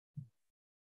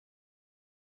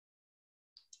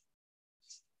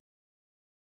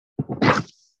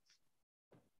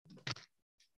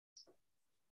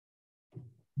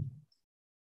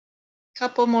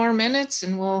couple more minutes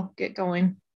and we'll get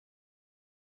going.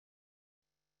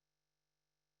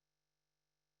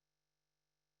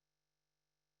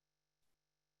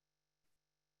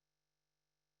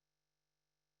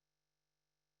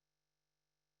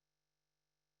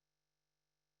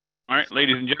 All right,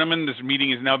 ladies and gentlemen, this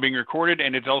meeting is now being recorded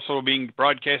and it's also being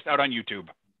broadcast out on YouTube.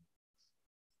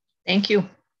 Thank you.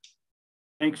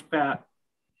 Thanks, Pat.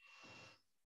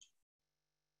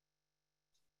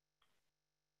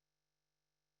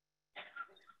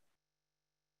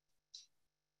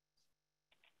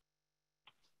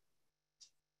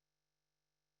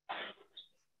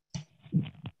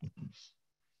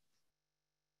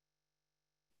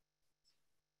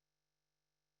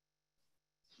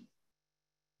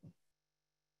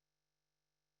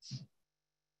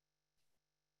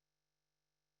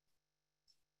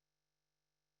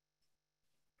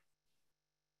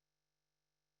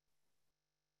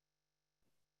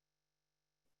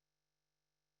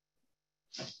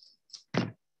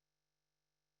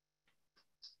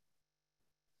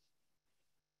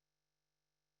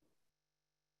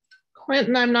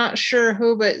 Quentin, I'm not sure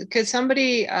who, but could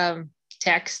somebody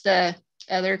text the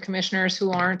other commissioners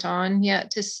who aren't on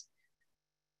yet to see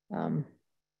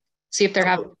if they're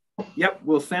having. Yep,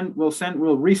 we'll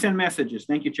resend messages.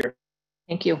 Thank you, Chair.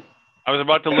 Thank you. I was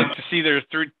about to look to see there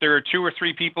are 2 or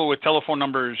 3 people with telephone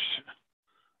numbers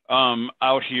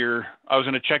out here. I was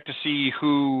going to check to see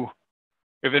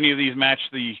if any of these match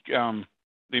the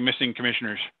missing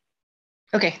commissioners.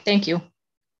 Okay, thank you.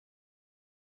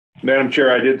 Madam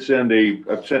Chair, I've sent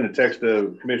a text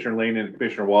to Commissioner Lane and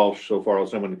Commissioner Walsh. So far, I'll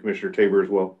send one to Commissioner Tabor as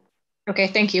well. Okay,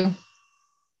 thank you.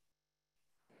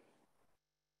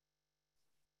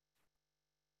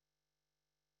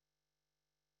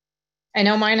 I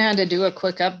know mine had to do a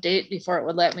quick update before it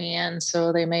would let me in,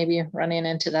 so they may be running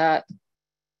into that.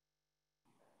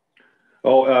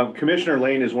 Oh, Commissioner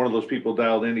Lane is one of those people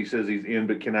dialed in. He says he's in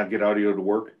but cannot get audio to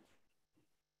work.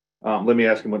 Let me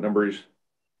ask him what number he's.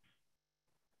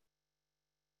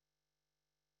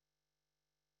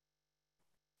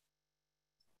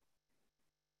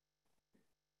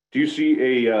 Do you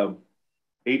see a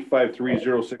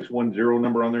 8530610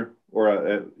 number on there,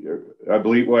 or I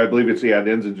believe it's it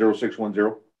ends in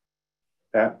 0610.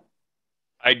 Pat?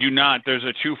 I do not. There's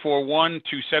a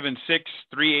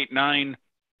 241-276-389-477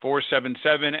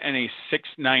 and a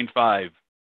 695.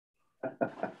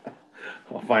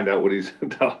 I'll find out what he's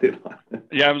dialed in on.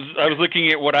 Yeah, I was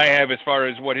looking at what I have as far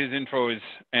as what his info is,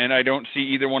 and I don't see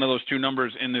either one of those 2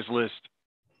 numbers in this list.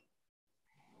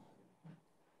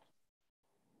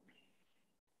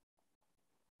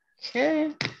 Okay.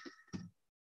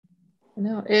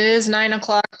 No, it is 9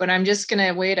 o'clock, but I'm just going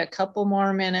to wait a couple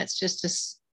more minutes just to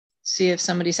see if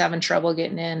somebody's having trouble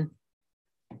getting in.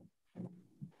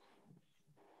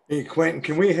 Hey, Quentin,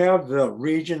 can we have the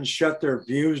regions shut their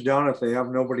views down if they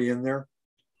have nobody in there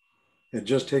and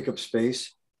just take up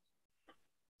space?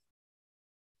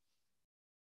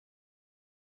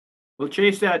 We'll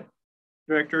chase that,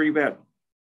 Director, you bet.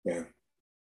 Yeah,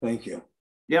 thank you.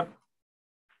 Yep.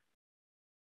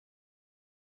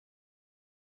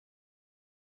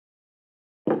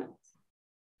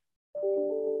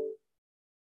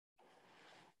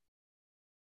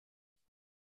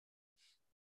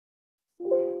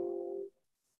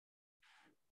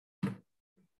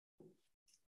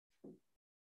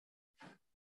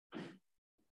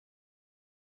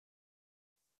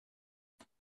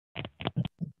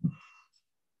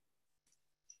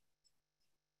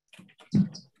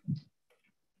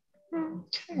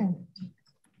 Okay.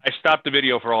 I stopped the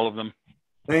video for all of them.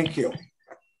 Thank you.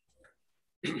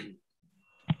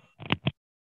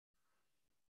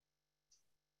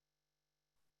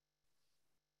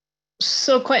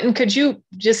 So Quentin, could you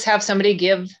just have somebody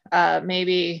give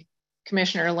maybe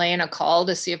Commissioner Lane a call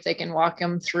to see if they can walk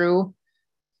him through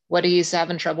what he's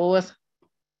having trouble with?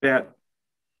 Bet.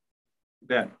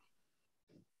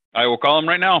 I will call him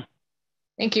right now.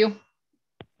 Thank you.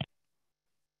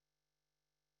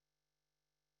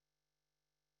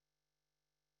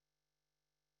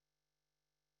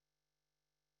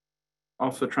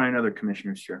 Also trying other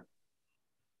commissioners, Chair.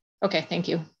 Okay, thank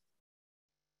you.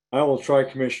 I will try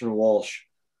Commissioner Walsh.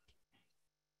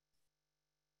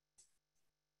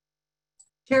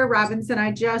 Chair Robinson,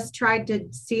 I just tried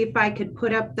to see if I could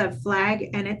put up the flag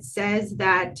and it says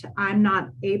that I'm not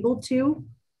able to.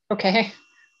 Okay.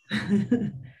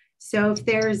 So if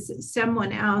there's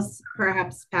someone else,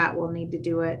 perhaps Pat will need to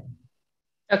do it.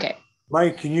 Okay.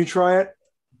 Mike, can you try it?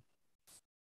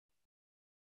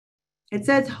 It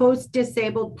says host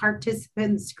disabled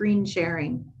participant screen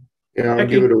sharing. Yeah, I'll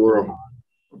give it a whirl.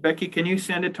 Becky, can you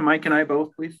send it to Mike and I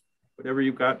both, please? Whatever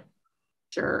you've got.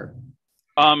 Sure.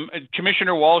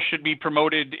 Commissioner Walsh should be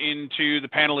promoted into the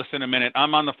panelist in a minute.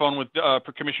 I'm on the phone with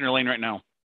Commissioner Lane right now.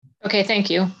 Okay, thank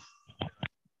you.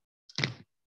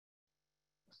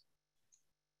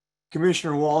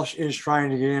 Commissioner Walsh is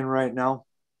trying to get in right now.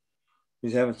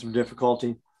 He's having some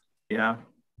difficulty. Yeah.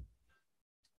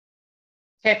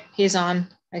 Okay, he's on.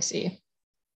 I see.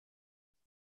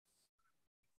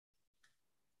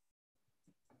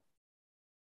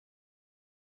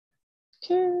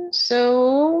 Okay,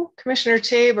 so Commissioner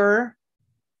Tabor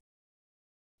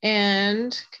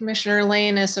and Commissioner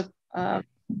Lane is I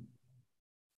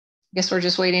guess we're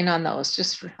just waiting on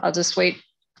those. I'll just wait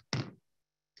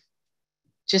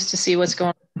just to see what's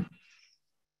going on.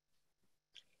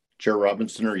 Chair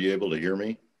Robinson, are you able to hear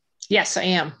me? Yes, I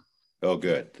am. Oh,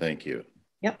 good. Thank you.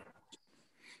 Yep.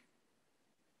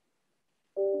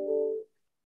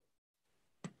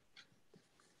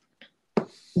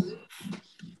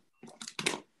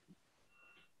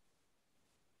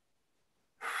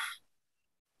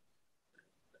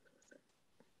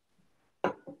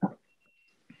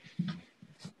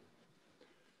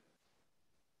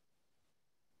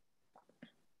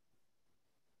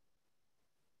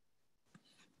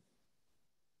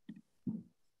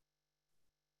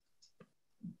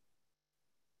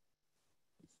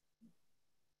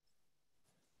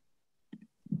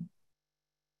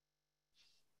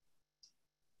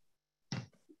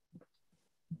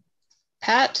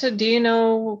 Pat, do you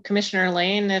know Commissioner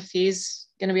Lane if he's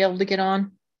going to be able to get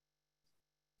on?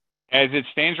 As it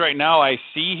stands right now, I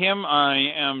see him.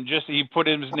 He put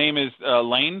his name as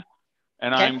Lane,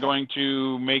 and Okay. I'm going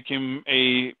to make him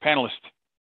a panelist.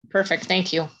 Perfect,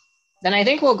 thank you. Then I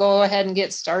think we'll go ahead and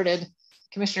get started.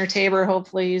 Commissioner Tabor,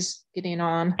 hopefully he's getting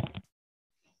on.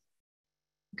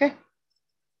 Okay.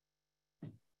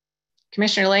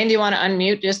 Commissioner Lane, do you want to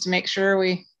unmute just to make sure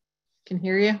we can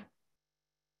hear you?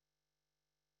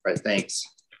 Right, thanks.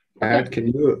 Pat, can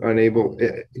you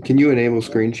enable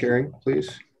screen sharing,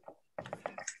 please?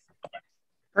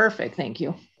 Perfect, thank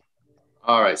you.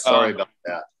 All right, sorry about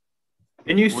that.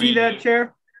 Can you see that,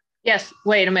 Chair? Yes,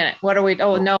 wait a minute. What are we?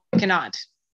 Oh, no, we cannot.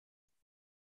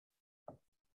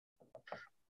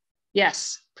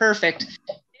 Yes, perfect.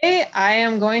 Okay, I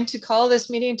am going to call this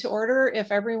meeting to order.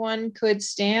 If everyone could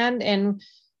stand, and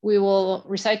we will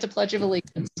recite the Pledge of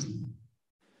Allegiance.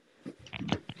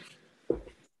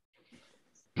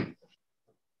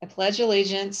 I pledge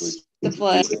allegiance to the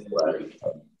flag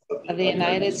of the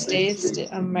United States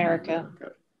of America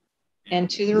and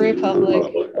to the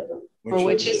republic for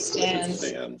which it stands,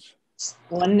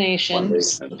 one nation,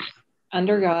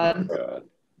 under God,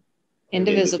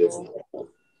 indivisible,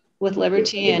 with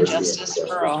liberty and justice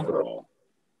for all.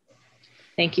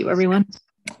 Thank you, everyone.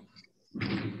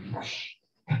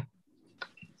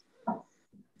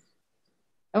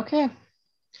 Okay.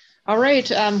 All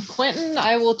right, Quentin,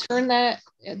 I will turn the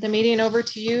meeting over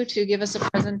to you to give us a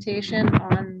presentation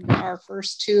on our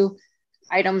first two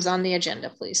items on the agenda,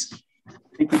 please.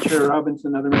 Thank you, Chair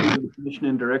Robinson, other members of the Commission,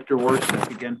 and Director Warsack.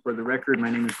 Again, for the record,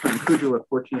 my name is Quentin Kujula,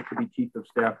 fortunate to be Chief of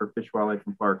Staff for Fish, Wildlife,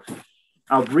 and Parks.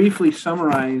 I'll briefly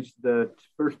summarize the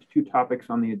first two topics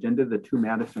on the agenda, the two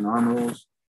Madison arm rules,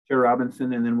 Chair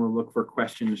Robinson, and then we'll look for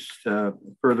questions to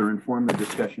further inform the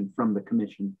discussion from the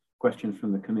Commission. Questions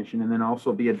from the Commission, and then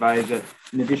also be advised that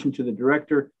in addition to the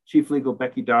Director, Chief Legal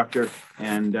Becky Doctor,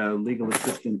 and Legal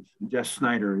Assistant Jess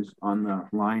Snyder is on the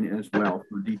line as well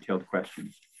for detailed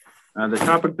questions. The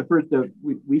topic,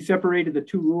 we separated the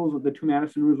two rules of the two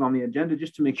Madison rules on the agenda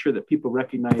just to make sure that people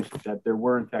recognize that there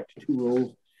were in fact two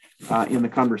rules in the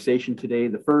conversation today.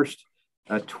 The first,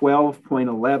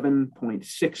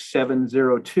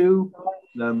 12.11.6702.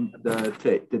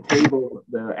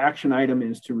 The action item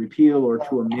is to repeal or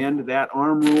to amend that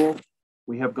arm rule.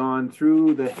 We have gone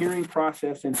through the hearing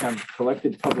process and have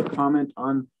collected public comment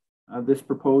on this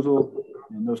proposal,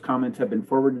 and those comments have been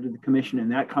forwarded to the Commission,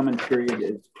 and that comment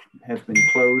period has been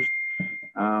closed.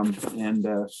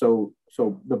 So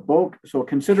a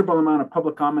considerable amount of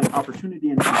public comment opportunity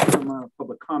and a considerable amount of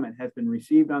public comment has been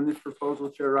received on this proposal,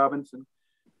 Chair Robinson.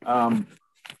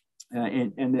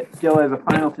 And it still has a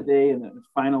final today, and it's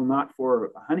final not for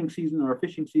a hunting season or a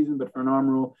fishing season, but for an arm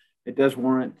rule. It does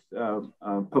warrant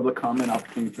public comment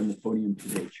opportunity from the podium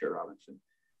today, Chair Robinson.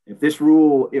 If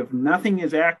nothing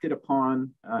is acted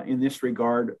upon in this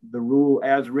regard, the rule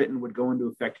as written would go into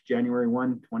effect January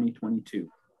 1, 2022.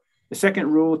 The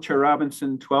second rule, Chair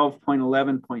Robinson,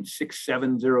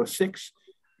 12.11.6706,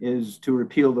 is to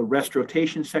repeal the rest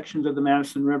rotation sections of the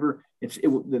Madison River.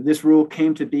 This rule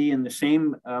came to be in the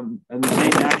same action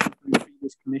from the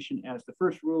previous Commission as the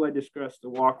first rule I discussed, the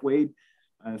walkway.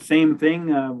 Same thing,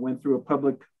 went through a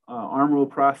public arm rule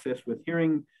process with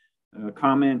hearing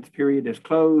Comment period is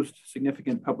closed.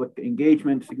 Significant public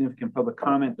engagement, significant public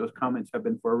comment. Those comments have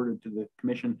been forwarded to the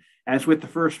commission. As with the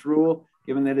first rule,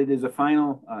 given that it is a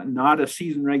final, not a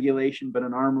season regulation, but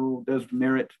an ARM rule, does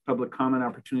merit public comment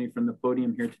opportunity from the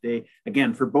podium here today.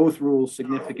 Again, for both rules,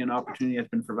 significant opportunity has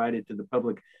been provided to the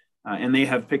public, and they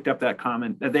have picked up that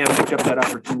comment, that they have picked up that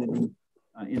opportunity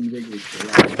in vigorously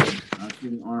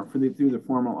through the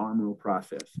formal ARM rule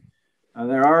process.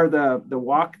 There are the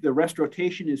rest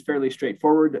rotation is fairly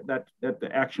straightforward. That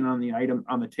the action on the item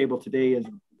on the table today is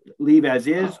leave as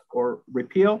is or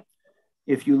repeal.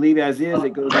 If you leave as is,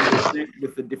 it goes into effect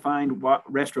with the defined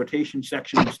rest rotation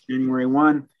sections January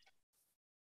 1.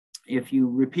 If you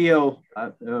repeal,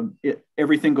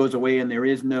 everything goes away and there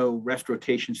is no rest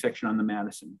rotation section on the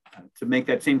Madison. To make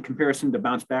that same comparison, to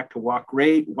bounce back to walk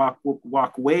Wade,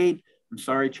 I'm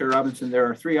sorry, Chair Robinson, there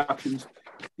are three options.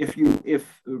 If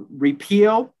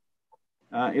repeal,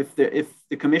 if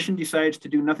the commission decides to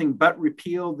do nothing but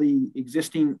repeal the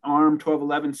existing ARM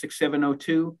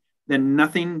 1211-6702, then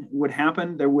nothing would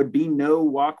happen. There would be no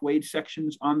walk Wade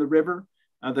sections on the river.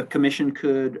 The commission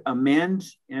could amend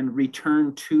and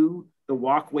return to the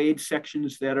walk Wade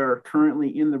sections that are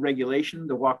currently in the regulation,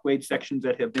 the walk Wade sections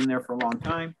that have been there for a long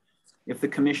time. If the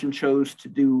commission chose to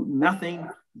do nothing,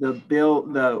 the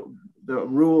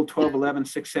rule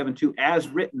 1211-672 as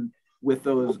written with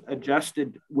those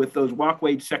walk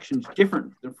Wade sections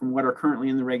different from what are currently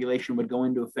in the regulation would go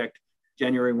into effect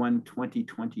January 1,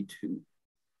 2022.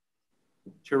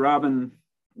 Chair Robin,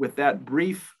 with that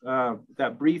brief,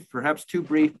 perhaps too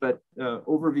brief, but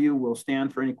overview will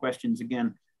stand for any questions.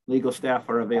 Again, legal staff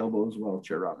are available as well,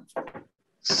 Chair Robinson.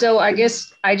 So I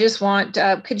guess I just want,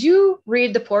 could you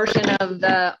read the portion of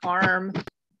the ARM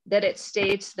that it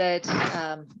states that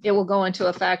it will go into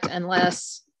effect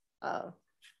unless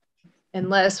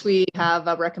we have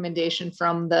a recommendation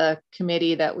from the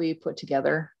committee that we put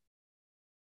together?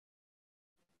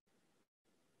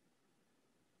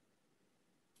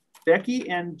 Becky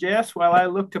and Jess, while I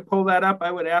look to pull that up,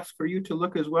 I would ask for you to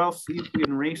look as well, see if we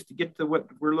can race to get to what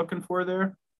we're looking for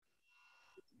there.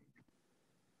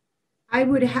 I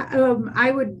would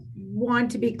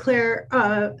want to be clear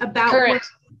about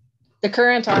the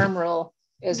current ARM rule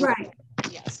is right.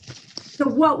 Yes. So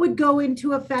what would go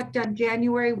into effect on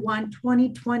January 1,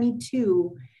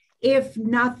 2022 if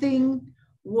nothing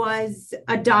was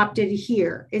adopted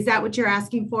here? Is that what you're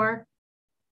asking for?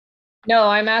 No,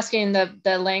 I'm asking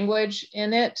the language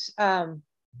in it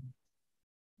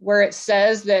where it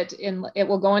says that it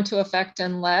will go into effect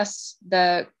unless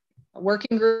the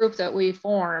working group that we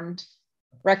formed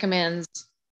recommends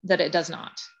that it does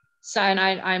not. So, and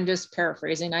I'm just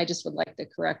paraphrasing. I just would like the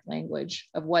correct language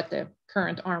of what the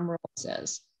current ARM rule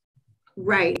says.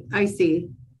 Right, I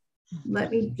see. Let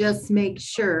me just make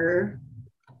sure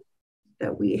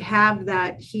that we have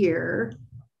that here.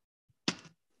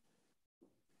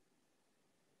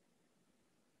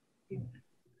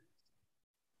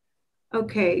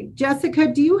 Okay,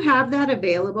 Jessica, do you have that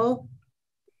available?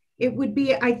 It would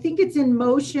be, I think it's in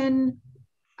motion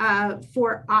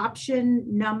for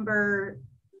option number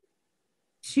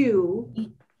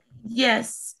 2.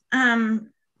 Yes, to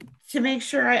make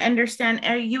sure I understand,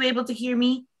 are you able to hear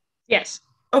me? Yes.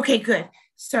 Okay, good.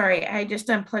 Sorry, I just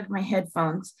unplugged my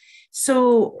headphones.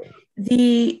 So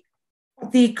the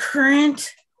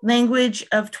current language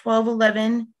of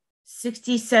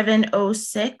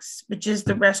 1211-6706, which is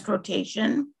the rest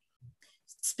rotation,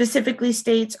 specifically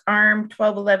states ARM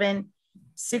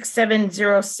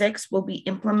 1211-6706 will be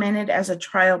implemented as a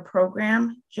trial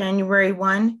program January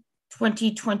 1,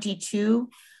 2022,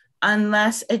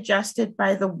 unless adjusted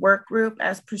by the work group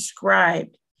as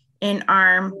prescribed in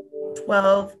ARM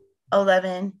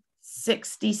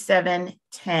 1211-6710.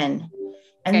 And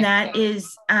okay. That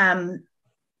is,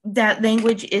 that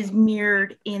language is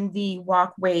mirrored in the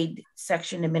walk Wade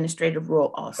section administrative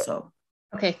rule also.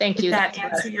 Okay, thank you. Did that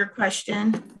answer your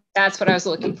question? That's what I was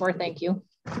looking for. Thank you.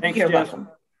 Thank You're you. welcome.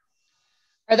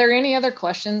 Are there any other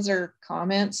questions or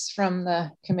comments from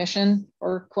the commission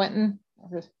or Quentin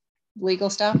or legal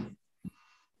staff?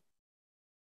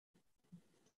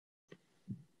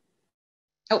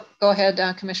 Oh, go ahead,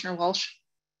 Commissioner Walsh.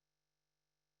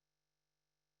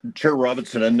 Chair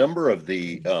Robinson, a number of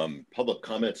the public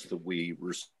comments that we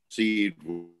received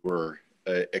were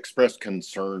expressed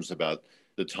concerns about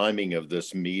the timing of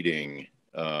this meeting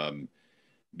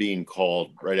being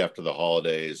called right after the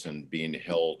holidays and being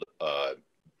held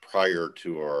prior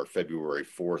to our February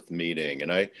 4th meeting.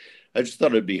 And I just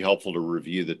thought it'd be helpful to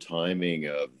review the timing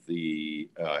of the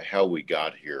how we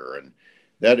got here. And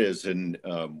that is in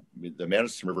the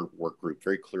Madison River Work Group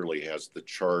very clearly has the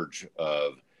charge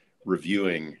of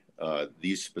reviewing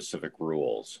these specific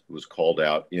rules. It was called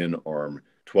out in ARM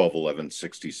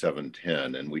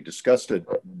 1211-6710, and we discussed it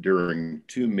during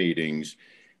 2 meetings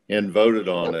and voted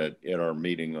on it in our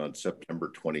meeting on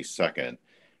September 22nd.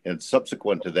 And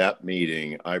subsequent to that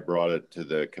meeting, I brought it to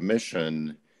the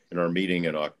commission in our meeting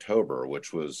in October,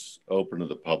 which was open to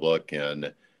the public,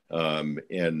 and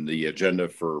the agenda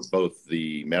for both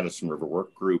the Madison River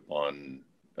Work Group on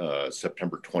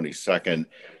September 22nd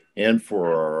and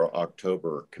for our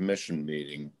October commission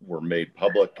meeting were made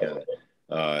public. And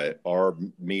our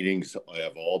meetings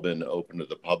have all been open to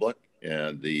the public.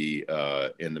 And the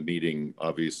meeting,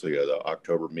 obviously, the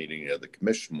October meeting of the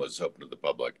commission was open to the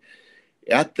public.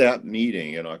 At that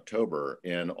meeting in October,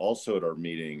 and also at our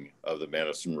meeting of the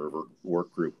Madison River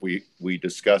Work Group, we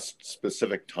discussed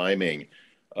specific timing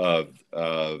of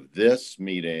this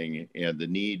meeting and the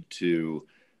need to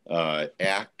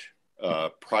act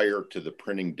prior to the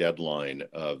printing deadline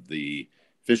of the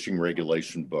fishing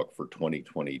regulation book for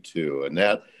 2022. And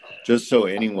that, just so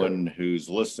anyone who's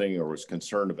listening or was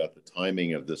concerned about the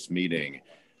timing of this meeting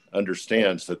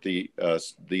understands that the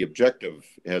objective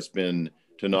has been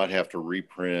to not have to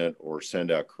reprint or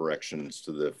send out corrections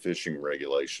to the fishing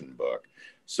regulation book.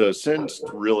 So since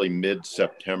really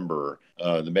mid-September,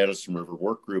 the Madison River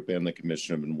Work Group and the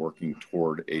commission have been working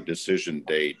toward a decision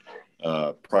date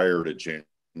prior to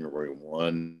January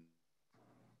 1.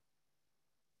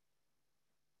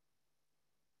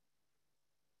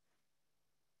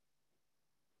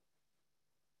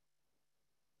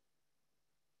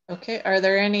 Okay, are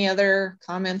there any other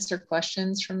comments or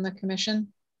questions from the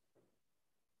commission?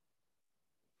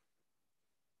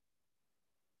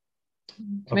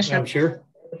 Commissioner? I'm Chair.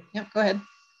 Yep, go ahead.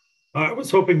 I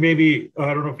was hoping maybe,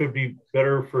 I don't know if it'd be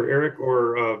better for Eric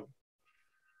or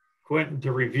Quentin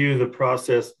to review the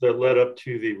process that led up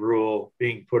to the rule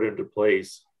being put into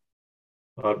place,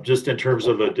 just in terms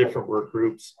of the different work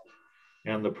groups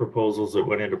and the proposals that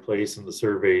went into place and the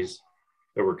surveys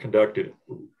that were conducted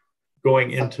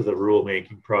going into the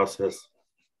rulemaking process.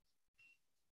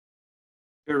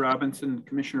 Chair Robinson,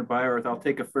 Commissioner Byworth, I'll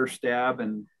take a first stab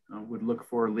and would look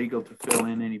for legal to fill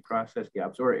in any process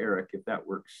gaps, or Eric, if that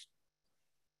works.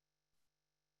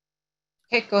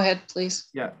 Okay, go ahead, please.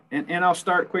 Yeah, and I'll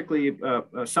start quickly.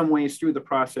 Some ways through the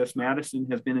process, Madison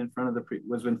has been in front of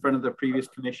the previous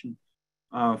commission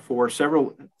for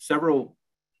several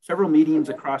meetings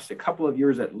across a couple of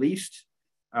years at least.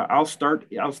 I'll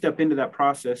step into that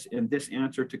process in this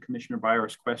answer to Commissioner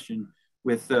Byer's question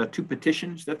with 2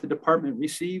 petitions that the department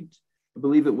received. I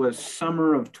believe it was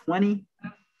summer of 20.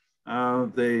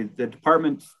 The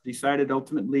department decided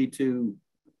ultimately to,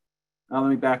 let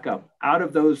me back up. Out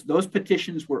of those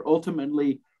petitions were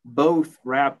ultimately both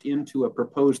wrapped into a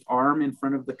proposed ARM in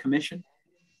front of the commission.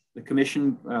 The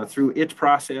commission, through its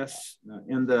process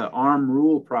in the ARM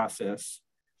rule process,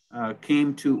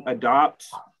 came to adopt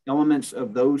elements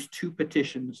of those 2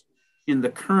 petitions in the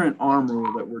current ARM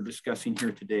rule that we're discussing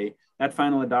here today. That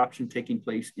final adoption taking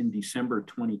place in December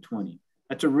 2020.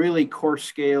 That's a really coarse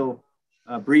scale,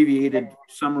 abbreviated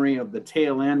summary of the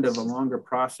tail end of a longer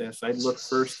process. I'd look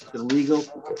first to legal,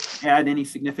 add any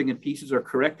significant pieces or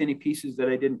correct any pieces that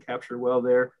I didn't capture well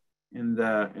there, and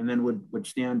then would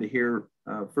stand to hear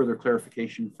further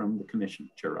clarification from the commission,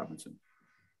 Chair Robinson.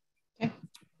 Okay.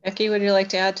 Becky, would you like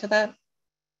to add to that?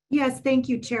 Yes, thank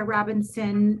you, Chair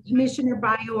Robinson. Commissioner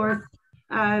Byworth,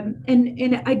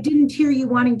 and I didn't hear you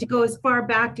wanting to go as far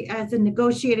back as a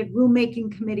negotiated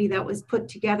rulemaking committee that was put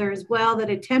together as well that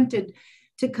attempted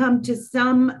to come to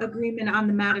some agreement on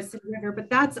the Madison River, but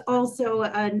that's also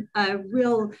a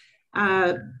real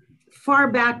far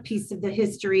back piece of the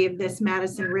history of this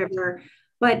Madison River.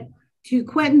 But to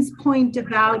Quentin's point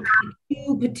about the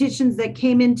 2 petitions that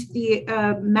came into the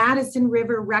Madison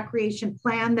River Recreation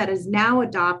Plan that is now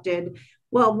adopted,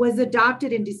 was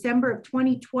adopted in December of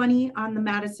 2020 on the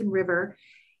Madison River.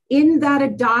 In that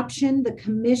adoption, the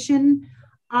commission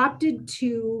opted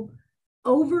to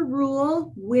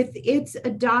overrule with its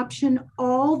adoption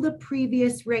all the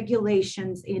previous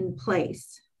regulations in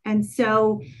place. And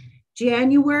so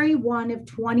January 1 of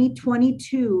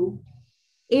 2022,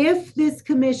 if this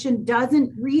commission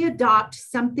doesn't readopt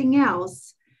something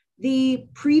else, the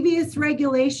previous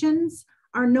regulations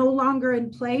are no longer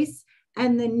in place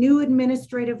and the new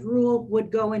administrative rule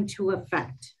would go into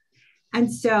effect.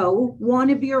 And so one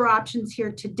of your options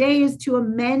here today is to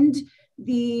amend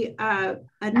the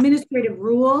administrative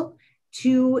rule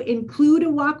to include a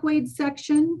walkway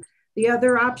section. The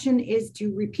other option is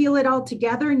to repeal it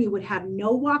altogether and you would have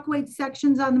no walkway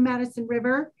sections on the Madison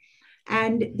River.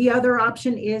 And the other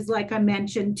option is, like I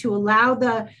mentioned, to allow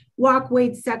the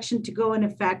walkway section to go in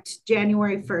effect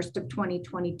January 1st of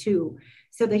 2022.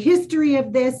 So the history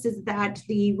of this is that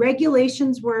the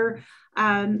regulations will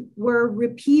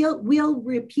repeal,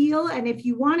 and if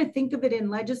you want to think of it in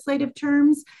legislative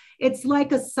terms, it's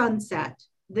like a sunset.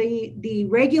 The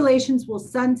regulations will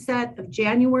sunset of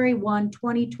January 1,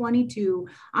 2022,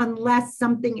 unless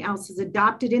something else is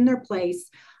adopted in their place,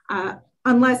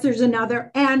 unless there's another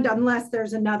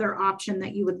option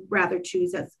that you would rather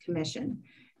choose as commission.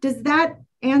 Does that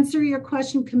answer your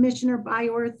question, Commissioner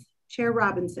Byorth, Chair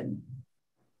Robinson?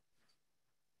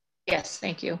 Yes,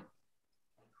 thank you.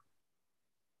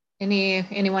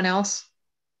 Anyone else?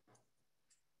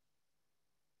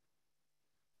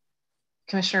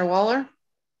 Commissioner Waller?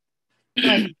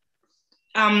 Quick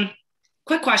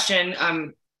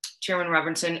question, Chairman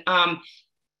Robinson.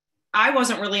 I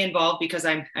wasn't really involved because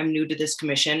I'm new to this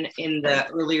commission in the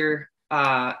earlier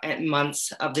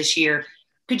months of this year.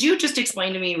 Could you just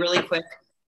explain to me really quick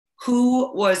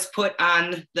who was put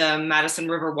on the Madison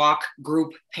River Walk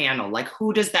group panel? Like,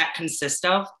 who does that consist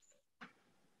of?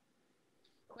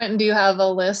 Quentin, do you have a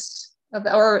list of,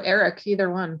 or Eric, either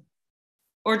one?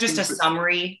 Or just a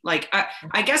summary? Like,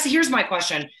 I guess here's my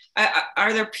question.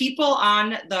 Are there people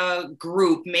on the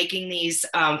group making these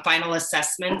final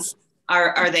assessments?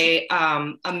 Are they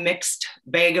a mixed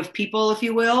bag of people, if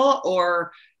you will?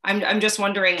 Or I'm just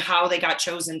wondering how they got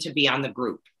chosen to be on the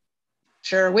group.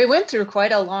 Sure, we went through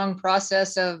quite a long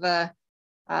process of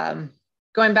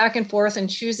going back and forth and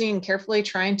choosing carefully,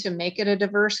 trying to make it a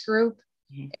diverse group.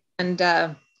 Mm-hmm.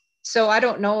 And so I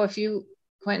don't know if you,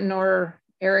 Quentin or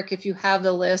Eric, if you have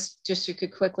the list, just you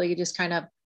could quickly just kind of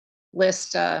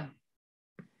list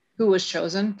who was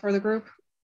chosen for the group.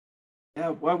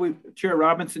 Yeah, Chair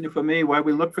Robinson, if I may, while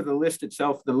we look for the list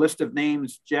itself, the list of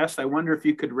names, Jess, I wonder if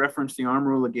you could reference the ARM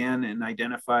rule again and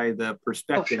identify the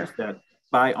perspectives that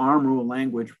by ARM rule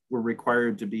language were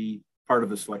required to be part of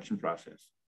the selection process.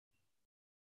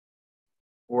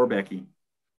 Or Becky.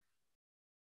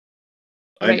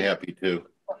 I'm happy to.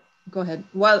 Go ahead.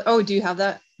 Well, do you have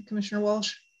that, Commissioner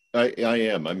Walsh? I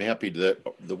am. I'm happy that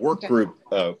the work group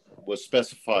was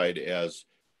specified as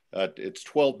it's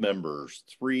 12 members,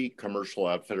 3 commercial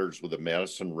outfitters with a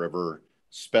Madison River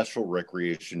special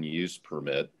recreation use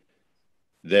permit,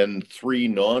 then 3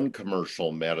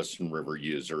 non-commercial Madison River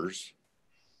users,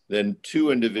 then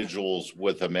 2 individuals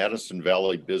with a Madison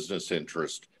Valley business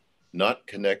interest not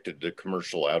connected to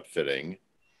commercial outfitting,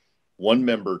 1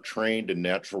 member trained in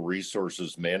natural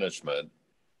resources management,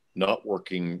 not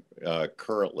working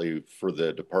currently for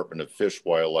the Department of Fish,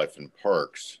 Wildlife, and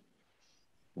Parks,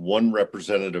 1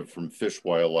 representative from Fish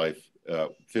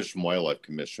and Wildlife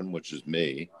Commission, which is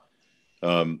me,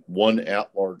 1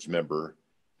 at-large member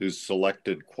whose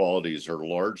selected qualities are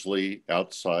largely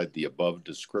outside the above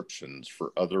descriptions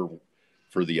for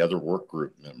the other work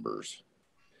group members.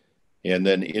 And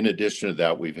then in addition to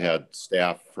that, we've had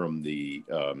staff from the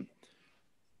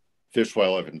Fish,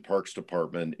 Wildlife, and Parks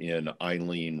Department in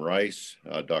Eileen Rice.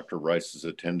 Dr. Rice has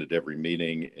attended every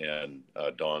meeting, and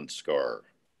Dawn Scar.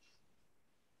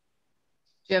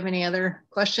 Do you have any other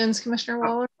questions, Commissioner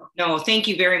Waller? No, thank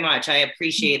you very much. I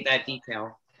appreciate that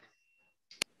detail.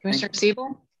 Commissioner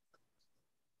Siebel?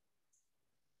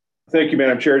 Thank you,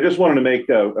 Madam Chair. I just wanted to make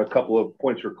a couple of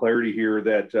points for clarity here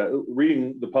that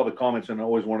reading the public comments, and I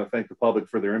always want to thank the public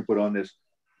for their input on this.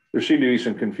 There seemed to be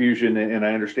some confusion, and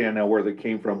I understand now where they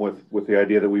came from with the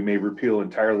idea that we may repeal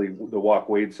entirely the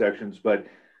walk-wade sections. But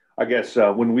I guess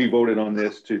when we voted on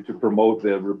this to promote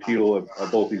the repeal of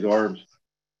both these arms,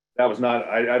 that was not,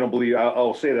 I don't believe,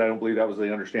 I'll say that I don't believe that was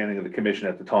the understanding of the commission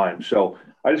at the time. So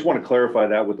I just want to clarify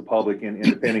that with the public and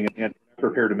depending, and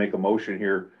prepare to make a motion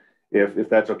here if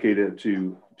that's okay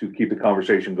to keep the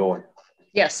conversation going.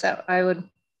 Yes, I would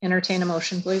entertain a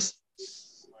motion, please.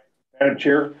 Madam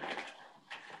Chair,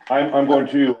 I'm going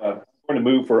to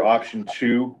move for option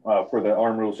 2 for the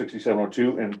ARM Rule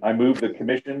 6702, and I move the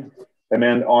commission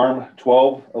amend ARM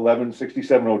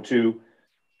 12-11-6702 to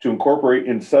incorporate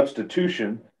in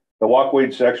substitution the walkway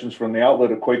sections from the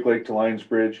outlet of Quake Lake to Lions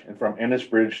Bridge and from Ennis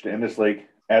Bridge to Ennis Lake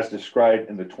as described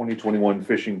in the 2021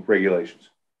 fishing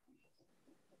regulations.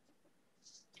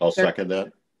 I'll second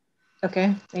that.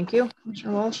 Okay, thank you,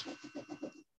 Commissioner Walsh.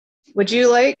 Would you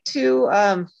like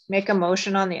to make a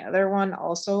motion on the other one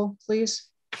also, please?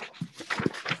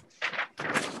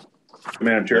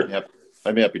 Madam Chair.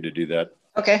 I'm happy to do that.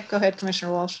 Okay, go ahead,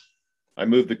 Commissioner Walsh. I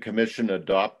move the commission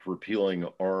adopt repealing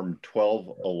ARM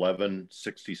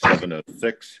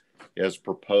 12-11-6706 as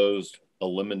proposed,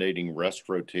 eliminating rest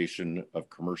rotation of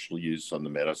commercial use on the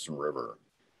Madison River.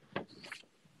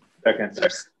 Second.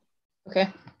 Okay,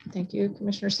 thank you,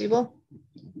 Commissioner Siebel.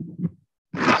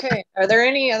 Okay, are there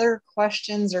any other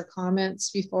questions or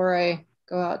comments before I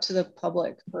go out to the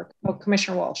public?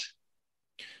 Commissioner Walsh.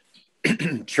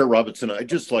 Chair Robinson, I'd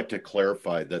just like to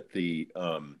clarify that the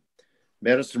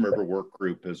Madison River Work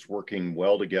Group is working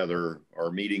well together.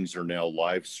 Our meetings are now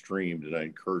live streamed, and I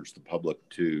encourage the public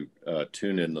to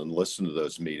tune in and listen to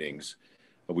those meetings.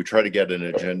 We try to get an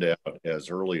agenda out as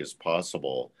early as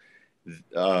possible.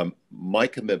 My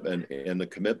commitment and the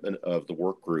commitment of the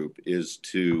work group is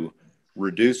to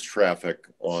reduce traffic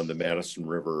on the Madison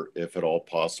River if at all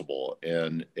possible,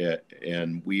 and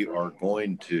we are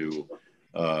going to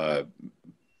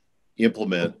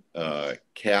implement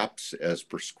caps as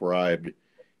prescribed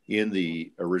in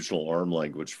the original ARM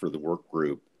language for the work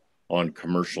group on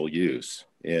commercial use.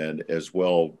 And as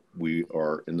well, we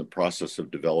are in the process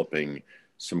of developing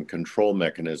some control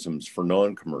mechanisms for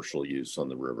non-commercial use on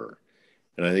the river.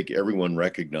 And I think everyone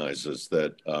recognizes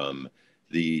that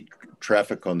the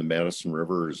traffic on the Madison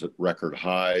River is at record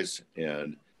highs,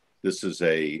 and this is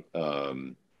a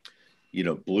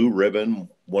blue ribbon,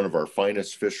 one of our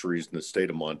finest fisheries in the state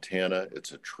of Montana.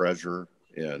 It's a treasure,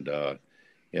 and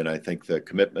I think the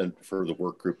commitment for the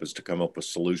work group is to come up with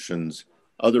solutions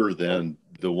other than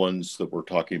the ones that we're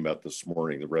talking about this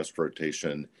morning, the rest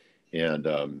rotation and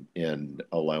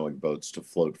allowing boats to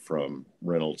float from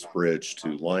Reynolds Bridge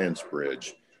to Lyons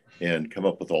Bridge, and come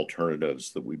up with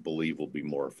alternatives that we believe will be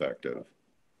more effective.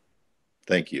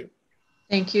 Thank you.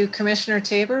 Thank you. Commissioner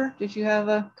Tabor, did you have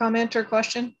a comment or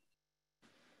question?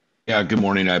 Yeah, good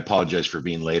morning. I apologize for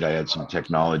being late. I had some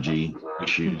technology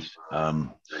issues.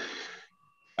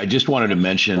 I just wanted to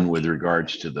mention with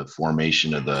regards to the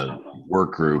formation of the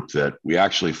work group that we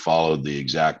actually followed the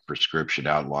exact prescription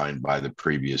outlined by the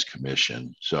previous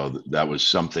commission. So that was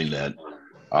something that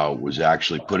was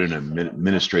actually put in an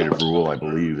administrative rule, I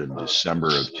believe, in December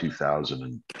of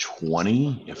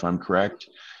 2020, if I'm correct.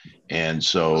 And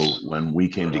so when we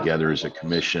came together as a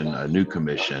commission, a new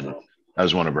commission, that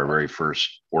was one of our very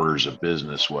first orders of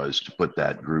business, was to put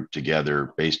that group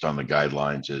together based on the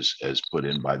guidelines as put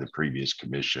in by the previous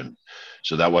commission.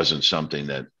 So that wasn't something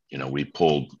that, we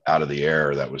pulled out of the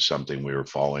air. That was something we were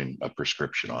following a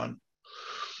prescription on.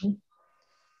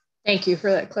 Thank you for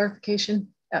that clarification.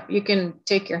 You can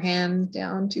take your hand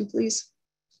down too, please.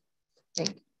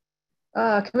 Thank you.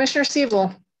 Commissioner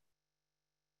Siebel.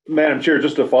 Madam Chair,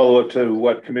 just to follow up to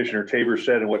what Commissioner Tabor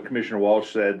said and what Commissioner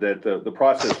Walsh said, that the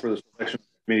process for the selection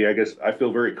committee, I guess I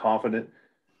feel very confident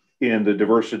in the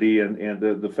diversity and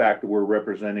the fact that we're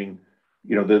representing,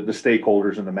 the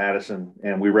stakeholders in the Madison,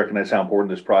 and we recognize how important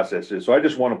this process is. So I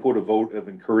just want to put a vote of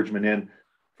encouragement in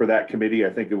for that committee.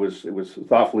 I think it was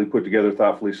thoughtfully put together,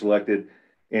 thoughtfully selected,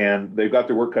 and they've got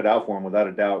their work cut out for them without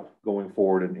a doubt going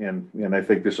forward. And I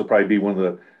think this will probably be one of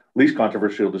the least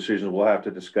controversial decisions we'll have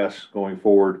to discuss going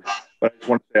forward. But I just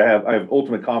want to say I have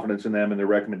ultimate confidence in them and their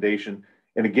recommendation.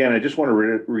 And again, I just want to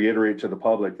reiterate to the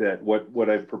public that what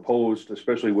I've proposed,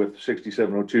 especially with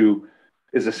 6702,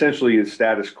 is essentially a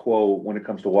status quo when it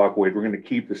comes to walkway. We're going to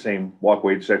keep the same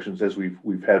walkway sections as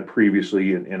we've had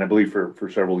previously, and I believe for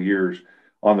several years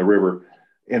on the river.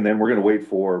 And then we're going to wait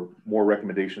for more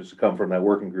recommendations to come from that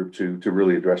working group to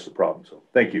really address the problem. So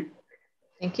thank you.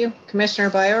 Thank you. Commissioner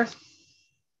Byorth.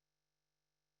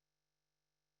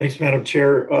 Thanks, Madam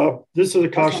Chair. This is a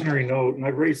cautionary note, and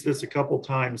I've raised this a couple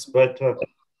times, but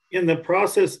in the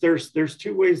process, there's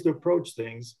two ways to approach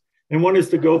things. And one is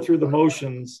to go through the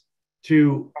motions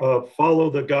to follow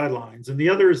the guidelines. And the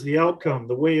other is the outcome,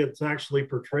 the way it's actually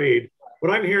portrayed.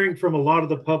 What I'm hearing from a lot of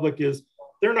the public is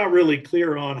they're not really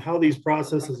clear on how these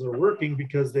processes are working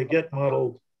because they get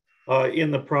muddled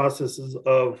in the processes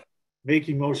of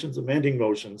making motions, amending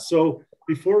motions. So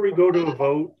before we go to a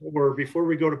vote or before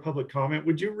we go to public comment,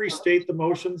 would you restate the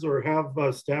motions or have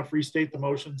staff restate the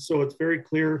motions so it's very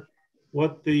clear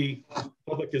what the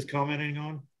public is commenting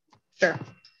on? Sure.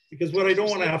 Because what I don't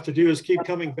want to have to do is keep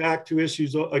coming back to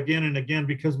issues again and again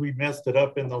because we messed it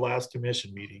up in the last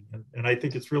commission meeting. And I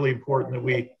think it's really important that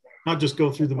we not just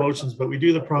go through the motions, but we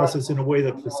do the process in a way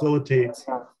that facilitates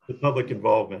the public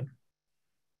involvement.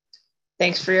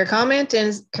 Thanks for your comment.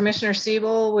 And Commissioner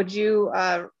Siebel, would you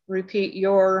repeat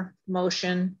your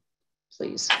motion,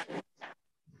 please?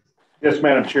 Yes,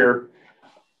 Madam Chair.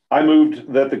 I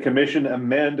moved that the commission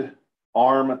amend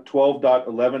ARM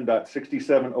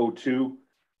 12.11.6702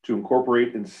 to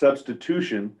incorporate in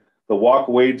substitution the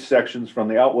walkway sections from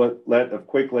the outlet of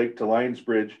Quake Lake to Lyons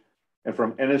Bridge and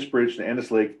from Ennis Bridge to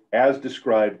Ennis Lake as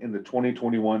described in the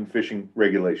 2021 fishing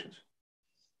regulations.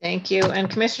 Thank you. And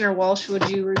Commissioner Walsh, would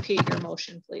you repeat your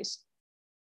motion, please?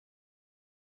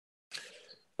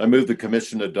 I move the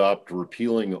commission adopt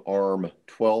repealing ARM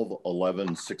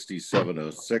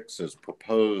 12.11.6706 as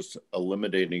proposed,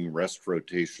 eliminating rest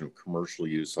rotation of commercial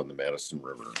use on the Madison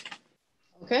River.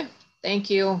 Okay, thank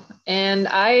you. And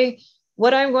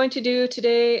what I'm going to do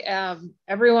today,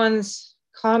 everyone's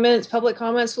comments, public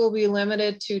comments will be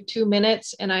limited to 2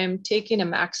 minutes, and I'm taking a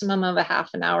maximum of a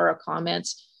half an hour of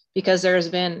comments because there's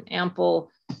been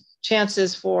ample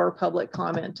chances for public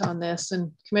comment on this.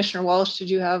 And Commissioner Walsh, did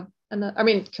you have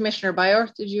Commissioner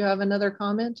Byorth, did you have another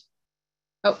comment?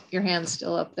 Oh, your hand's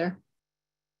still up there.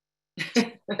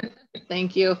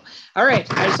 Thank you. All right,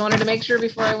 I just wanted to make sure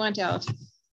before I went out.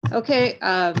 Okay,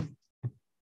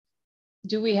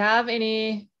 do we have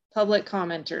any public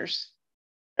commenters?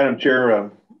 Madam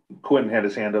Chair, Quentin had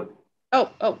his hand up.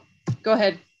 Oh, go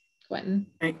ahead, Quentin.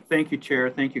 Thank you, Chair.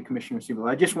 Thank you, Commissioner Siebel.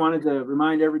 I just wanted to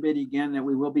remind everybody again that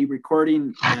we will be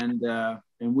recording, and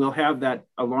we'll have that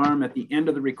alarm at the end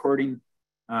of the recording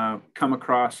come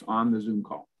across on the Zoom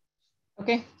call.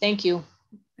 Okay, thank you.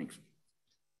 Thanks.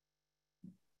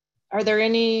 Are there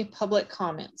any public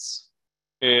comments?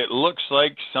 It looks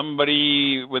like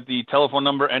somebody with the telephone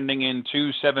number ending in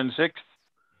 276.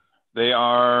 They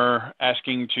are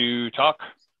asking to talk.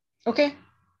 Okay.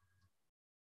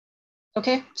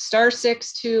 Okay,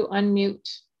 *6 to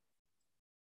unmute.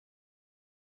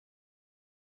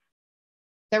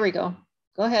 There we go.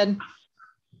 Go ahead.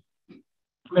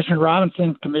 Commissioner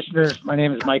Robinson, Commissioners, my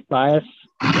name is Mike Bias,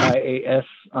 IAS.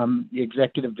 I'm the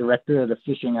Executive Director of the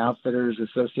Fishing Outfitters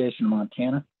Association of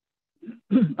Montana.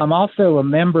 I'm also a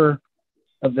member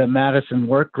of the Madison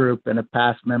Work Group and a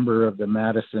past member of the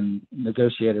Madison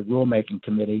Negotiated Rulemaking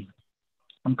Committee.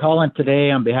 I'm calling today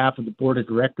on behalf of the Board of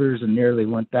Directors and nearly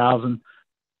 1,000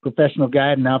 professional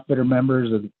guide and outfitter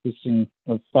members of the Fishing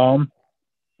of Foam.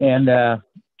 And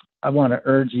I want to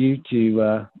urge you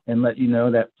to and let you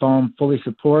know that Foam fully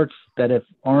supports that if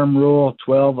Arm Rule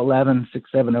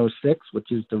 1211-6706,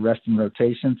 which is the rest and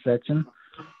rotation section,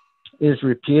 is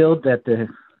repealed, that the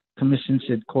Commission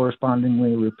should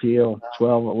correspondingly repeal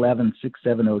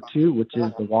 1211-6702, which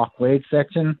is the walkway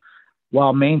section,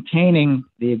 while maintaining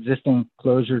the existing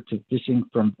closure to fishing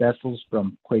from vessels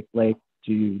from Quake Lake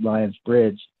to Lions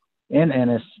Bridge and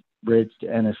Ennis Bridge to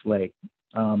Ennis Lake.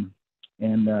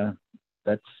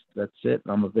 That's it.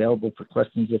 I'm available for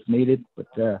questions if needed, but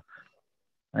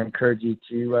I encourage you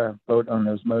to vote on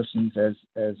those motions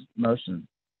as motion.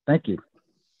 Thank you.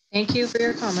 Thank you for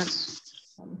your comments.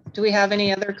 Do we have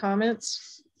any other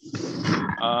comments?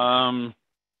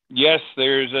 Yes,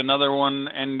 there's another one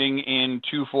ending in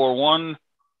 241.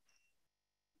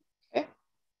 Okay.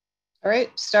 All right,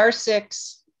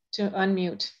 *6 to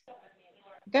unmute.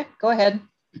 Okay, go ahead.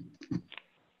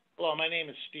 Hello, my name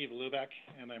is Steve Lubeck,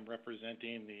 and I'm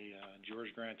representing the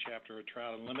George Grant Chapter of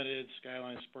Trout Unlimited,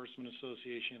 Skyline Sportsman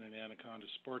Association, and Anaconda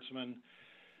Sportsman,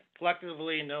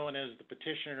 collectively known as the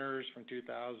petitioners from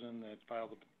 2000 that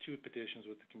filed 2 petitions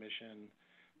with the Commission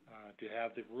to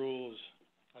have the rules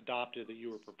adopted that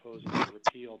you were proposing to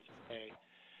repeal today.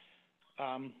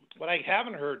 What I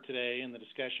haven't heard today in the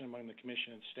discussion among the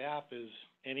Commission and staff is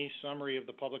any summary of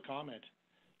the public comment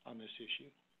on this issue.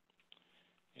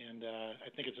 And I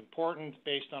think it's important,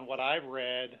 based on what I've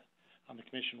read on the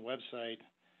Commission website,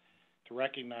 to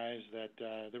recognize that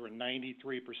there were 93%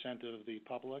 of the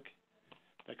public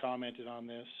that commented on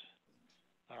this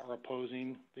are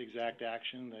opposing the exact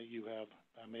action that you have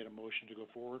made a motion to go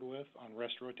forward with on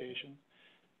rest rotation.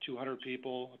 200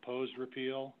 people opposed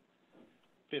repeal,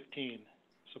 15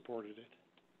 supported it.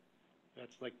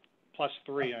 That's like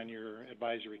 +3 on your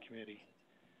advisory committee.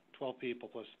 12 people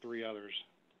plus 3 others,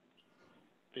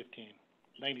 15,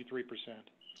 93%.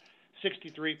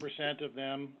 63% of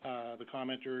them, the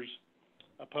commenters,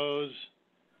 oppose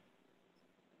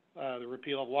the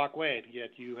repeal of walkway, yet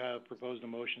you have proposed a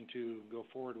motion to go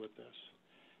forward with this.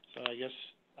 So I guess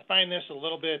I find this a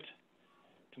little bit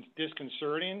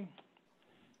disconcerting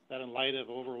that in light of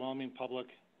overwhelming public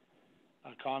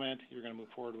comment, you're going to move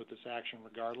forward with this action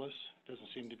regardless. It doesn't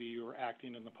seem to be you are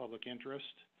acting in the public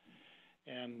interest.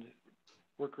 And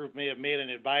work group may have made an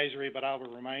advisory, but I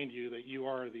will remind you that you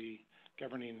are the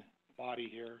governing body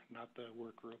here, not the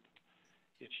work group.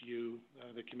 It's you,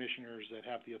 the commissioners, that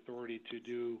have the authority to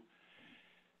do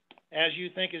as you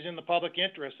think is in the public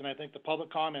interest. And I think the public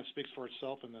comment speaks for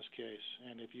itself in this case.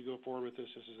 And if you go forward with this,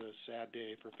 this is a sad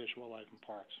day for fish, wildlife, and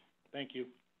parks. Thank you.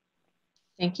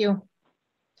 Thank you.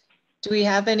 Do we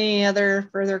have any other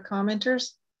further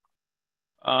commenters?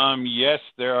 Yes,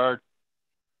 there are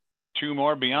 2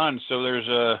 more beyond. So there's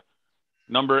a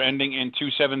number ending in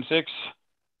 276.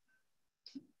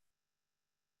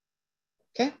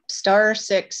 Okay,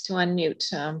 *6 to unmute.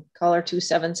 Caller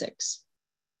 276.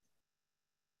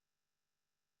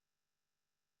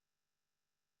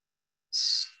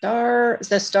 Is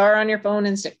the star on your phone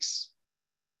and 6?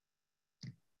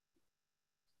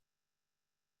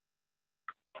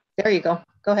 There you go.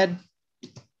 Go ahead.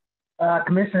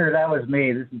 Commissioner, that was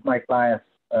me. This is Mike Bias.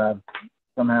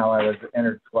 Somehow I was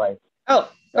entered twice.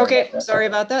 Oh, okay. Sorry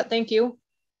about that. Thank you.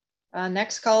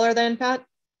 Next caller then, Pat.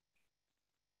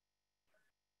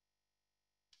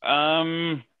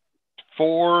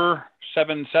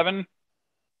 477.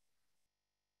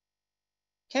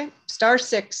 Okay,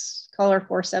 *6, caller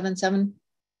 477.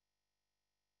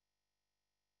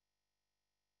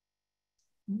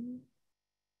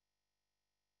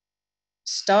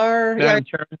 Madam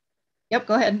Chair. Yep,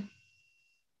 go ahead.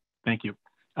 Thank you.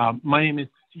 My name is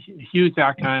Hugh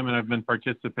Zackheim, and I've been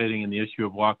participating in the issue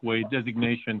of walkway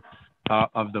designation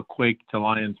of the Quake to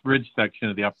Lions Bridge section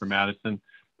of the Upper Madison.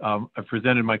 I've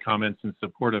presented my comments in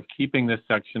support of keeping this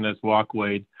section as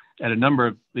walkway at a number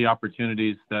of the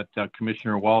opportunities that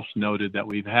Commissioner Walsh noted that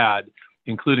we've had,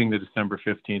 including the December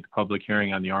 15th public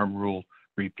hearing on the Arm Rule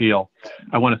repeal.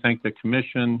 I want to thank the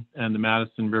Commission and the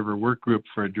Madison River Work Group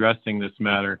for addressing this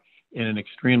matter in an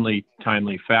extremely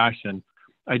timely fashion.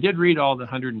 I did read all the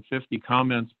 150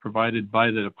 comments provided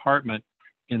by the department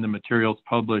in the materials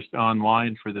published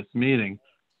online for this meeting.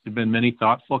 There have been many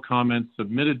thoughtful comments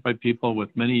submitted by people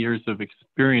with many years of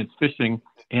experience fishing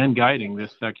and guiding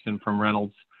this section from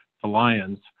Reynolds to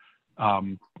Lyons,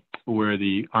 where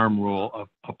the Arm Rule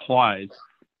applies.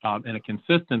 And a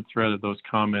consistent thread of those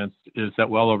comments is that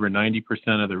well over 90%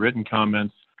 of the written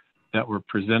comments that were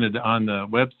presented on the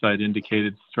website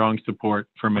indicated strong support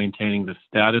for maintaining the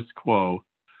status quo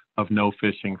of no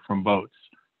fishing from boats.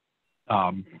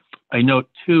 I note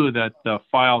too that the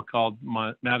file called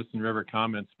Madison River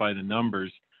Comments by the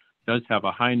Numbers does have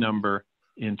a high number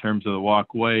in terms of the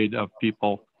walkway of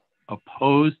people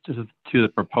opposed to the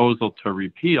proposal to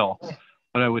repeal.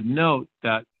 But I would note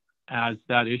that as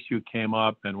that issue came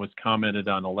up and was commented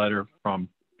on a letter from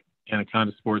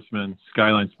Anaconda Sportsman,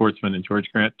 Skyline Sportsman, and George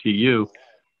Grant TU,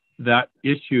 that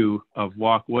issue of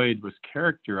walkway was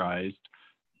characterized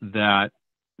that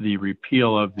the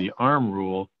repeal of the Arm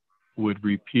Rule would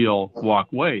repeal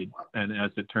walkway. And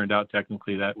as it turned out,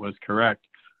 technically that was correct.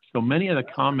 So many of the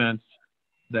comments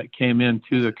that came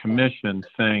into the commission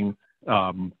saying,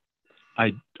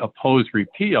 I oppose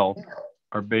repeal,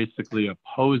 are basically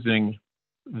opposing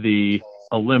the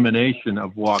elimination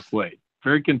of walkway.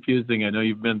 Very confusing. I know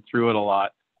you've been through it a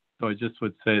lot. So I just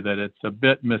would say that it's a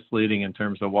bit misleading in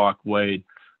terms of walkway,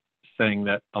 saying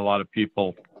that a lot of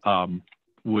people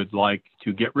would like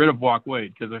to get rid of walkway,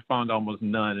 because I found almost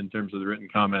none in terms of the written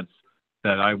comments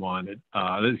that I wanted,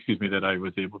 that I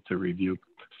was able to review.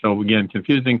 So again,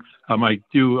 confusing. I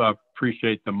do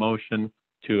appreciate the motion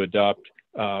to adopt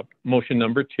motion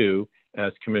number 2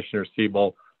 as Commissioner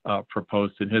Siebel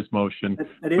proposed in his motion,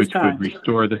 which would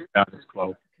restore the status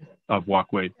quo of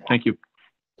walkway. Thank you.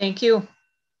 Thank you.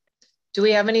 Do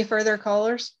we have any further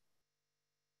callers?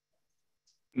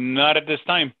 Not at this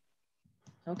time.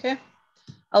 Okay.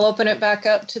 I'll open it back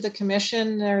up to the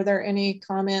commission. Are there any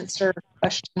comments or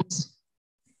questions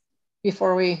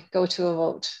before we go to a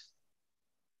vote?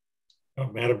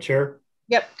 Madam Chair?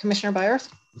 Yep, Commissioner Byers.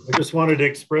 I just wanted to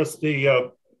express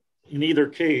the, in either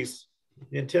case,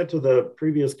 the intent of the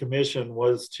previous commission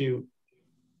was to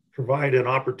provide an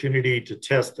opportunity to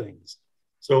test things.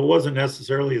 So it wasn't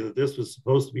necessarily that this was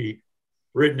supposed to be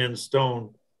written in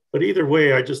stone, but either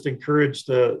way, I just encourage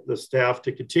the staff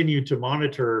to continue to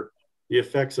monitor the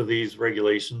effects of these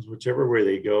regulations, whichever way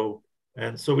they go.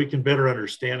 And so we can better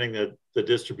understanding that the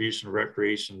distribution of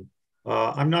recreation.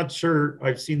 I'm not sure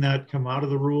I've seen that come out of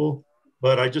the rule,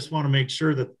 but I just want to make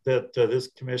sure that this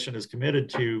commission is committed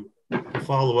to the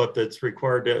follow-up that's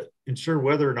required to ensure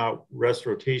whether or not rest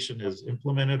rotation is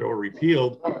implemented or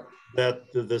repealed, that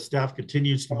the staff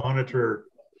continues to monitor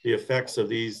the effects of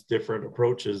these different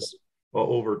approaches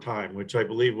over time, which I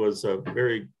believe was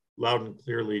very loud and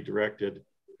clearly directed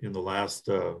in the last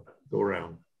go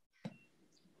round.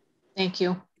 Thank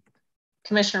you.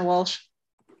 Commissioner Walsh.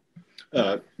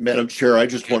 Madam Chair, I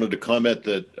just wanted to comment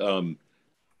that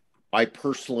I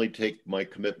personally take my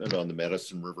commitment on the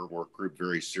Madison River Work Group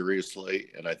very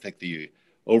seriously. And I think the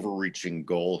overreaching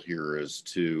goal here is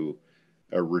to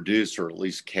reduce or at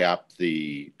least cap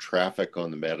the traffic on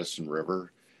the Madison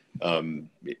River.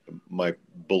 My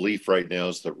belief right now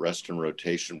is that rest and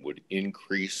rotation would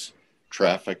increase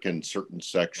traffic in certain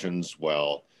sections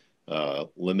while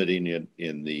limiting it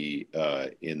in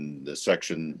the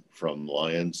section from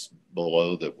Lyons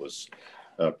below that was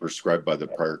prescribed by the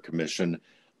prior commission.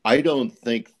 I don't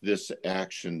think this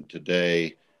action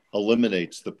today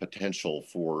eliminates the potential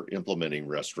for implementing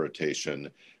rest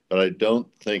rotation, but I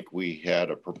don't think we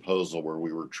had a proposal where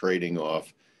we were trading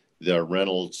off the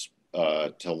Reynolds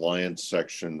to Lyons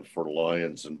section for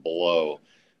Lyons and below.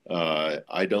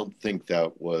 I don't think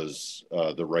that was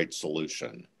the right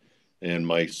solution. And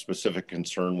my specific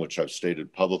concern, which I've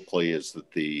stated publicly, is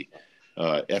that the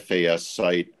FAS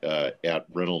site at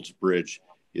Reynolds Bridge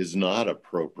is not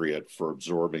appropriate for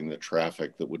absorbing the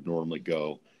traffic that would normally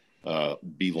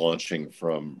be launching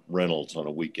from Reynolds on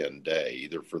a weekend day,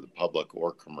 either for the public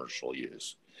or commercial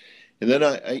use. And then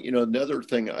another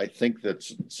thing I think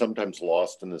that's sometimes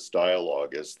lost in this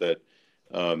dialogue is that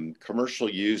commercial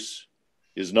use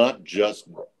is not just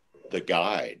the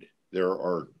guide. There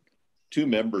are 2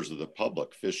 members of the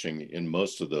public fishing in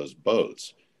most of those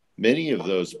boats. Many of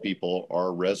those people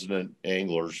are resident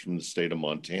anglers from the state of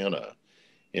Montana.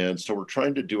 And so we're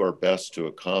trying to do our best to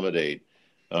accommodate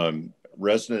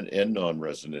resident and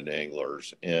non-resident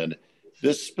anglers. And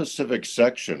this specific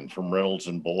section from Reynolds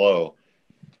and below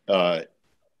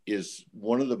is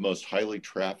one of the most highly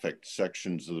trafficked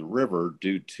sections of the river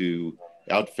due to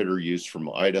outfitter use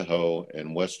from Idaho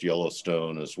and West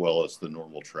Yellowstone, as well as the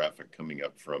normal traffic coming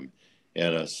up from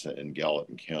Ennis and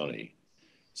Gallatin County.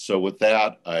 So with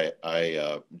that,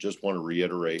 I just want to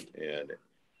reiterate and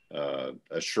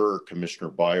assure Commissioner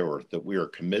Byorth that we are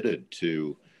committed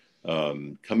to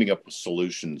coming up with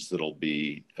solutions that'll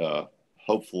be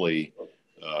hopefully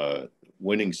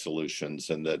winning solutions,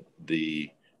 and that the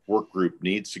work group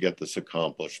needs to get this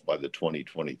accomplished by the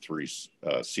 2023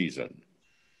 season.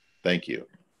 Thank you.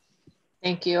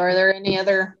 Thank you. Are there any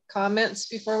other comments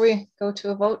before we go to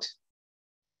a vote?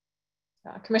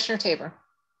 Commissioner Tabor.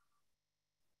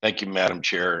 Thank you, Madam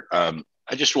Chair. I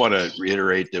just want to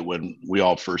reiterate that when we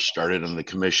all first started on the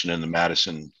commission and the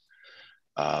Madison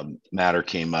matter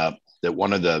came up, that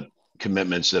one of the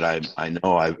commitments that I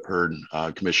know I've heard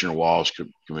Commissioner Walsh,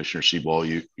 Commissioner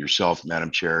Siebel, yourself,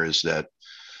 Madam Chair, is that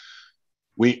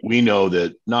we know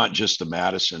that not just the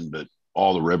Madison, but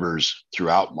all the rivers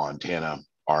throughout Montana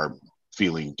are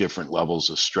feeling different levels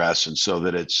of stress. And so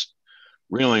that it's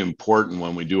really important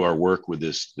when we do our work with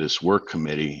this work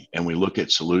committee and we look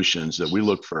at solutions, that we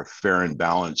look for a fair and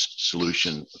balanced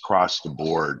solution across the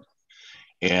board,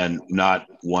 and not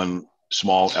one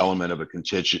small element of a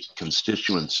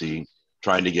constituency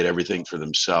trying to get everything for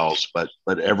themselves, but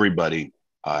everybody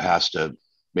has to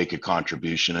make a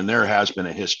contribution. And there has been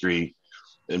a history,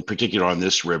 in particular on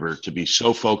this river, to be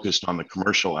so focused on the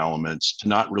commercial elements, to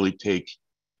not really take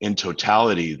in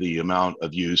totality the amount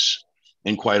of use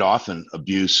and quite often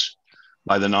abuse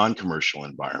by the non-commercial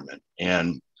environment.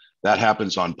 And that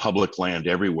happens on public land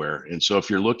everywhere. And so if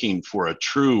you're looking for a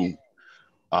true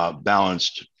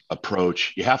balanced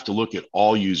approach, you have to look at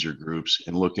all user groups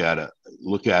and look at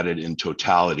it in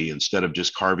totality, instead of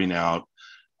just carving out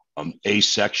a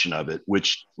section of it,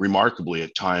 which remarkably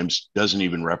at times doesn't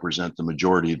even represent the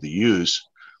majority of the use,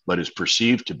 but is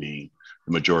perceived to be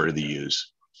the majority of the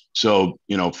use. So,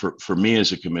 you know, for me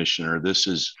as a commissioner, this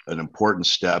is an important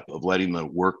step of letting the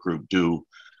work group do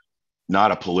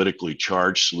not a politically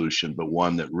charged solution, but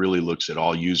one that really looks at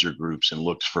all user groups and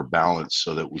looks for balance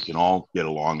so that we can all get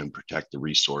along and protect the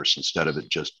resource, instead of it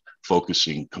just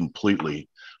focusing completely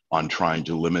on trying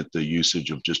to limit the usage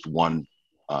of just one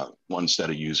set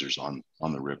of users on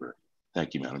the river.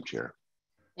 Thank you, Madam Chair.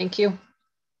 Thank you.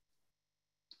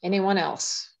 Anyone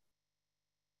else?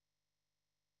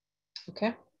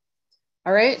 Okay.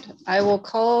 All right. I will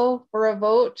call for a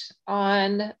vote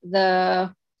on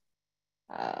the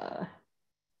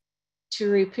to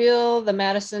repeal the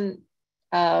Madison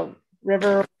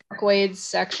River Walkways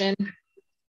section.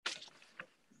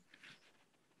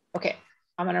 Okay,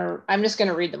 I'm just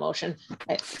gonna read the motion.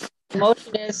 The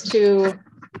motion is for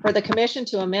the commission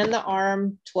to amend the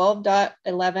ARM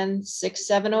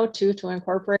 12.11.6702 to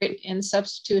incorporate in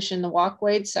substitution the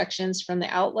walkways sections from the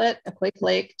outlet of Quake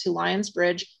Lake to Lions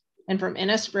Bridge and from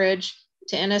Ennis Bridge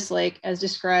to Ennis Lake as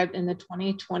described in the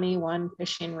 2021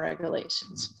 fishing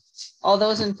regulations. All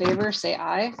those in favor say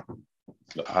aye.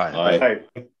 Aye.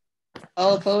 Aye.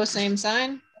 All opposed, same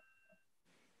sign.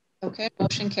 Okay,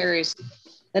 motion carries.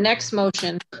 The next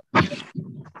motion,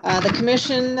 the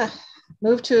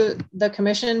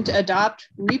commission to adopt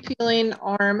repealing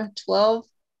ARM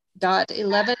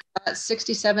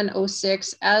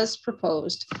 12.11.6706 as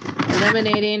proposed,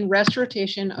 eliminating rest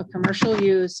rotation of commercial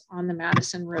use on the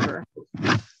Madison River.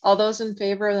 All those in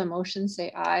favor of the motion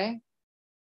say aye.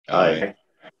 Aye.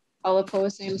 All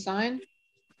opposed, same sign.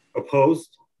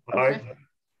 Opposed? Aye. Okay.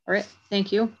 All right,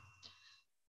 thank you.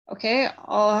 Okay,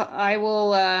 I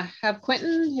will have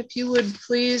Quentin, if you would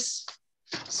please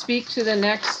speak to the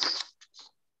next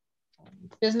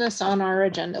business on our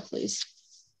agenda, please.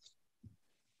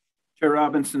 Chair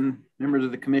Robinson, members of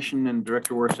the commission, and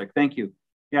Director Warsick, thank you.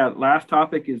 Yeah, last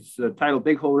topic is titled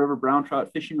Big Hole River Brown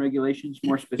Trout Fishing Regulations.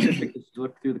 More specific, as you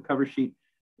look through the cover sheet,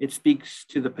 It speaks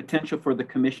to the potential for the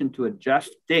commission to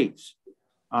adjust dates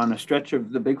on a stretch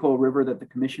of the Big Hole River that the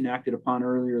commission acted upon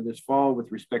earlier this fall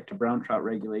with respect to brown trout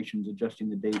regulations, adjusting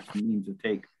the dates and means of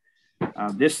take.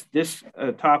 This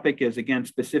topic is again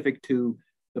specific to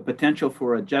the potential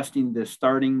for adjusting the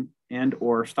starting and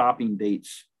or stopping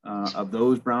dates of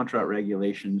those brown trout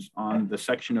regulations on the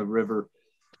section of river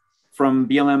from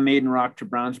BLM Maiden Rock to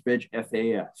Browns Bridge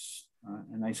FAS.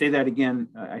 And I say that again,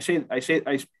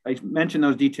 I mention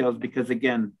those details because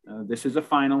again, this is a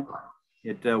final.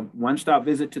 It one-stop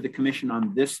visit to the commission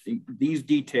on these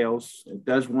details. It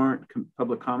does warrant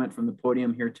public comment from the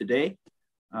podium here today.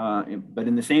 But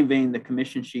in the same vein, the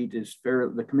commission sheet is fair.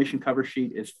 The commission cover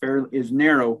sheet is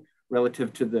narrow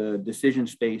relative to the decision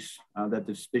space that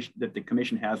the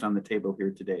commission has on the table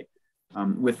here today,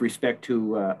 with respect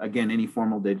to again any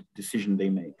formal decision they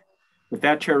make. With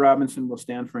that, Chair Robinson will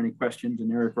stand for any questions, and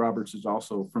Eric Roberts is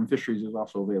also from Fisheries is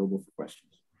also available for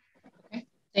questions. Okay,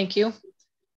 thank you.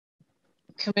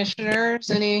 Commissioners,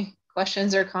 any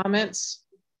questions or comments?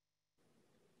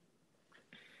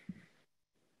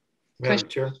 Madam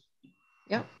Chair?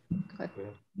 Yeah, go ahead.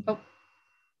 Oh,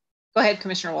 go ahead,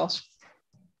 Commissioner Walsh.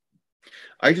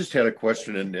 I just had a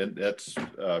question, and that's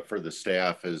for the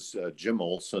staff. Is Jim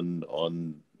Olson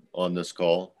on this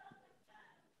call?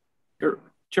 Sure.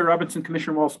 Chair Robinson,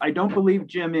 Commissioner Walsh, I don't believe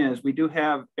Jim is. We do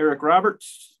have Eric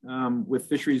Roberts with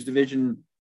Fisheries Division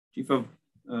Chief of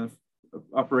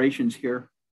Operations here.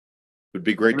 It would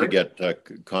be great Eric? to get a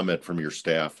comment from your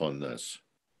staff on this.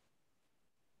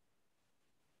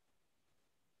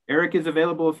 Eric is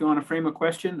available if you want to frame a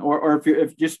question, or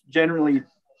if just generally,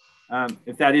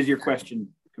 if that is your question,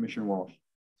 Commissioner Walsh.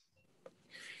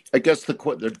 I guess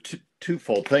they're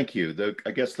twofold. Thank you.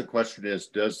 I guess the question is,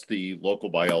 does the local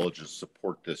biologist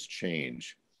support this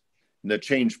change? And the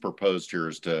change proposed here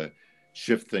is to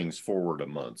shift things forward a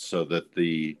month so that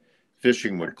the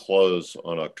fishing would close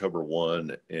on October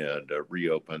 1 and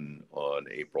reopen on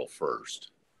April 1st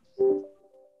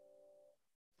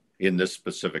in this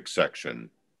specific section.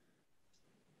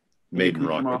 Maiden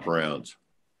Rock to Browns.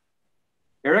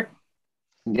 Eric?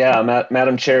 Yeah,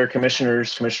 Madam Chair,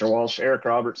 Commissioners, Commissioner Walsh, Eric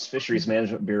Roberts, Fisheries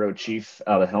Management Bureau Chief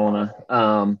out of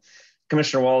Helena.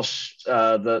 Commissioner Walsh,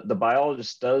 the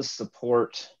biologist does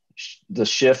support the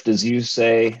shift, as you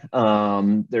say.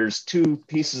 There's two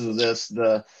pieces of this.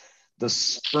 The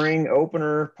spring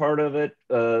opener part of it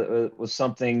was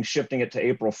something shifting it to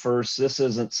April 1st. This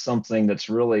isn't something that's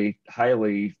really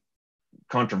highly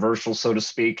controversial, so to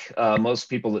speak.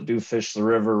 Most people that do fish the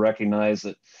river recognize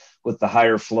that with the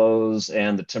higher flows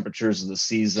and the temperatures of the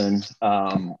season,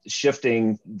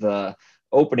 shifting the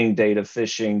opening date of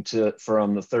fishing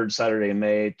from the third Saturday of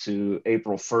May to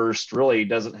April 1st really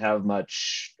doesn't have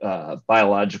much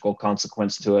biological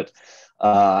consequence to it.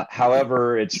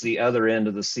 However, it's the other end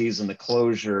of the season, the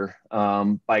closure.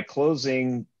 By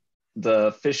closing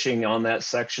the fishing on that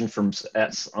section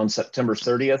on September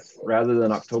 30th rather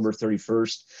than October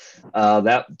 31st,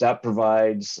 that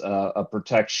provides a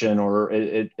protection, or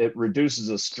it reduces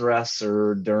a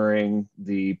stressor during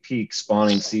the peak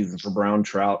spawning season for brown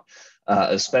trout,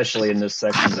 especially in this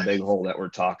section of the Big Hole that we're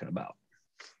talking about.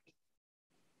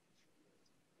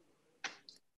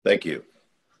 Thank you.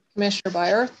 Commissioner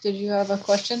Byer, did you have a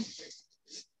question?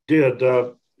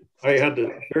 I had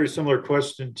a very similar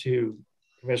question to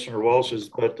Commissioner Walsh's,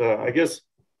 but I guess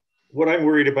what I'm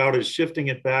worried about is shifting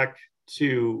it back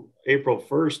to April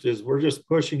 1st is we're just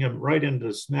pushing them right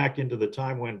smack into the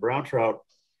time when brown trout,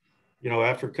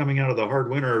 after coming out of the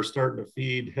hard winter, are starting to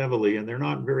feed heavily, and they're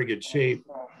not in very good shape.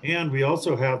 And we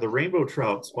also have the rainbow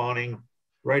trout spawning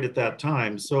right at that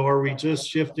time. So are we just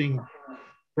shifting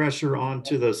pressure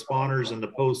onto the spawners and the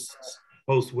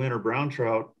post-winter brown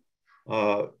trout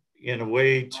in a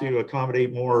way to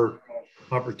accommodate more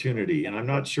opportunity? And I'm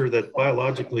not sure that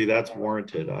biologically that's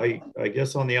warranted. I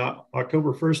guess on the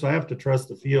October 1st, I have to trust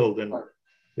the field. And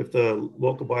if the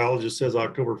local biologist says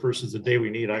October 1st is the day we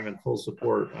need, I'm in full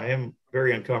support. I am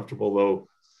very uncomfortable, though,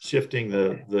 shifting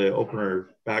the opener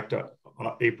back to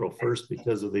April 1st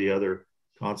because of the other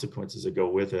consequences that go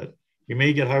with it. We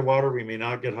may get high water, we may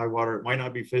not get high water. It might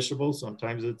not be fishable.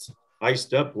 Sometimes it's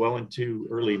iced up well into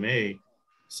early May.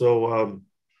 So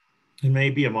it may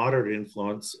be a moderate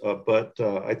influence, but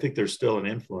I think there's still an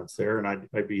influence there. And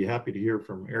I'd be happy to hear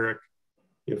from Eric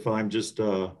if I'm just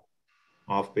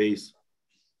off base.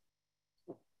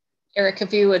 Eric,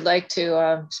 if you would like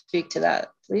to speak to that,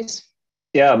 please.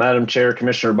 Yeah, Madam Chair,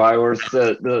 Commissioner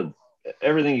Byworth,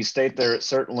 everything you state there, it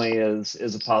certainly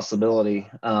is a possibility,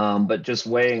 but just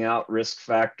weighing out risk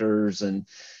factors and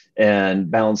and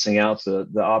balancing out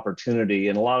the opportunity.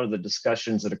 And a lot of the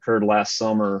discussions that occurred last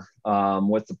summer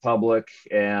with the public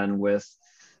and with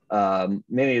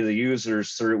many of the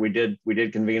users, we did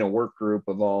convene a work group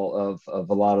of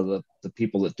a lot of the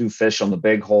people that do fish on the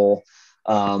Big Hole.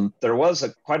 There was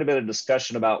quite a bit of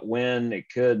discussion about when it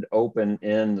could open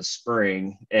in the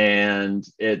spring, and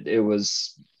it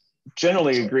was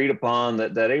generally agreed upon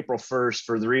that April 1st,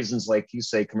 for the reasons like you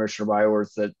say, Commissioner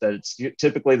Byworth, that it's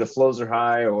typically the flows are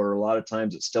high, or a lot of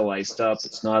times it's still iced up,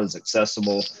 it's not as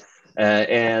accessible,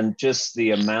 and just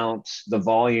the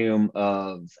volume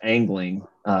of angling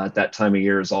at that time of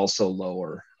year is also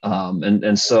lower.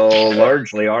 And so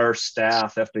largely our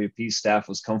staff, FWP staff,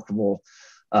 was comfortable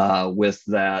with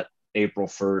that April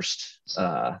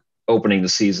 1st, opening the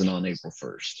season on April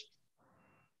 1st.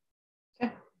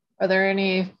 Okay. Are there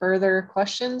any further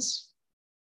questions?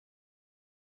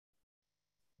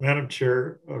 Madam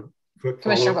Chair, a quick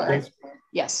Commissioner follow-up.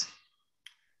 Yes.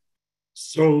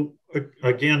 So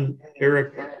again,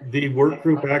 Eric, the work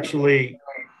group actually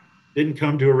didn't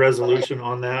come to a resolution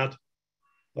on that.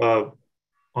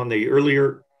 On the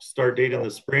earlier start date in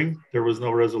the spring, there was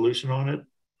no resolution on it.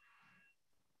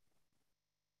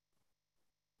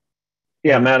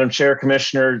 Yeah, Madam Chair,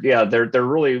 Commissioner, yeah, they're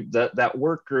really, that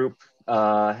work group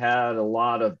had a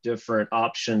lot of different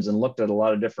options and looked at a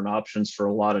lot of different options for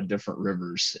a lot of different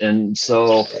rivers. And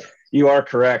so you are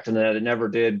correct in that it never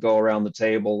did go around the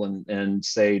table and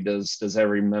say, does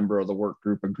every member of the work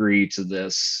group agree to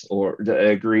this or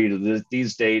agree to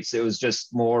these dates? It was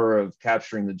just more of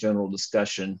capturing the general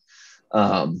discussion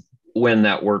when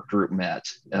that work group met,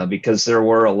 because there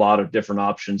were a lot of different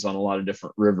options on a lot of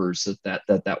different rivers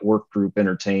that work group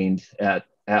entertained at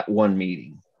one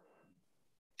meeting.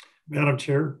 Madam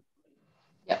Chair.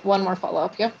 Yeah, one more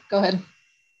follow-up. Yeah, go ahead.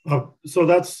 So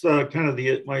that's kind of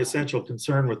my essential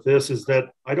concern with this, is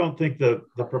that I don't think the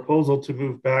proposal to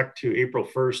move back to April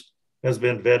 1st has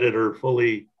been vetted or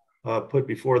fully put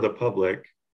before the public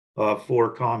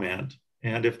for comment.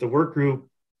 And if the work group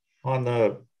on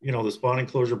the spawning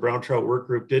closure brown trout work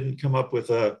group didn't come up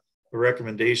with a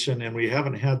recommendation, and we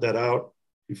haven't had that out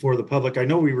before the public. I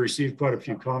know we received quite a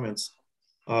few comments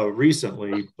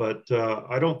recently, but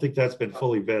I don't think that's been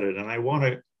fully vetted. And I want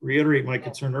to reiterate my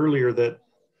concern earlier that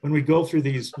when we go through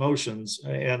these motions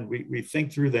and we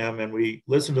think through them and we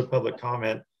listen to public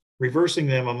comment, reversing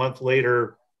them a month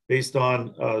later based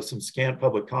on some scant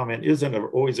public comment isn't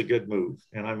always a good move.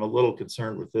 And I'm a little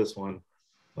concerned with this one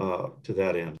to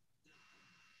that end.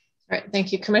 All right,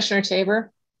 thank you. Commissioner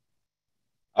Tabor.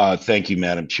 Thank you,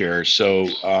 Madam Chair. So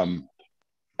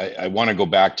I want to go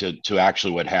back to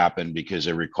actually what happened, because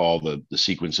I recall the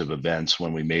sequence of events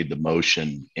when we made the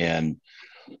motion, and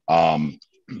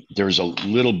there was a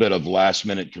little bit of last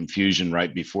minute confusion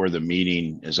right before the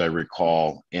meeting, as I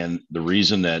recall. And the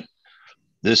reason that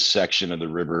this section of the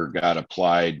river got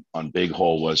applied on Big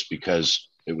Hole was because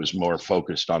it was more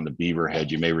focused on the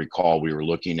beaverhead. You may recall we were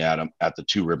looking at them at the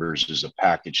two rivers as a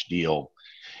package deal.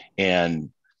 And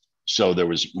so there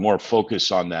was more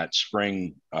focus on that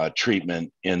spring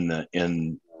treatment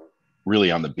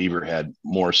really on the beaverhead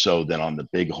more so than on the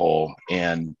Big Hole.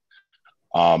 And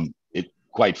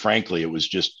quite frankly, it was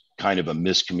just kind of a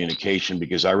miscommunication,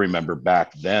 because I remember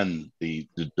back then the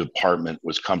department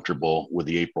was comfortable with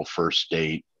the April 1st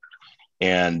date.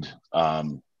 And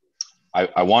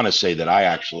I want to say that I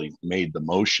actually made the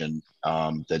motion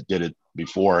that did it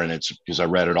before, and it's because I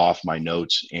read it off my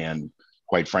notes and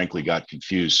quite frankly got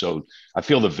confused. So I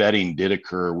feel the vetting did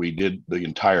occur. We did the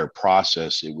entire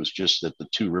process. It was just that the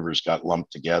two rivers got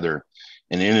lumped together,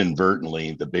 and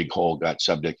inadvertently the Big Hole got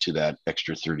subject to that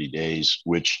extra 30 days,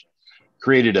 which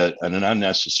created an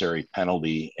unnecessary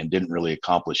penalty and didn't really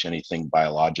accomplish anything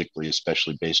biologically,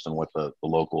 especially based on what the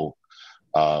local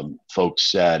folks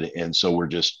said. And so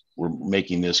we're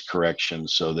making this correction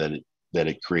so that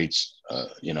it creates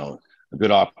a good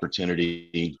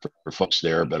opportunity for folks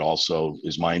there, but also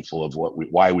is mindful of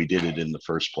why we did it in the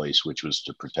first place, which was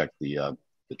to protect the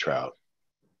trout.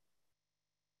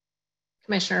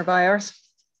 Commissioner Byers.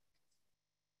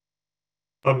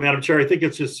 Madam Chair, I think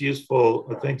it's just useful.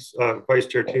 Thanks, Vice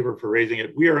Chair Tabor, for raising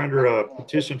it. We are under a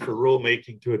petition for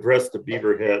rulemaking to address the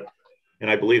beaverhead,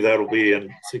 and I believe that'll be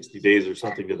in 60 days or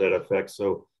something to that effect.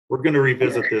 So we're going to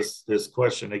revisit this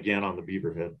question again on the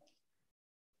beaverhead.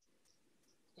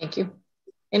 Thank you.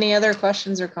 Any other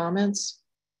questions or comments?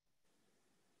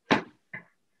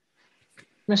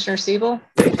 Commissioner Siebel.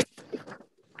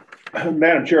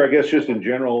 Madam Chair, I guess just in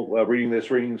general,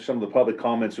 reading some of the public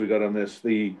comments we got on this,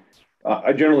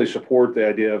 I generally support the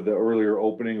idea of the earlier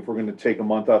opening. If we're going to take a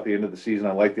month off the end of the season,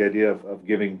 I like the idea of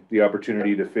giving the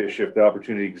opportunity to fish if the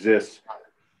opportunity exists.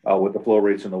 with the flow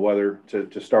rates and the weather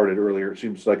to start it earlier. It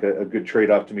seems like a good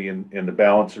trade-off to me in the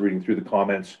balance of reading through the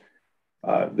comments.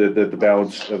 The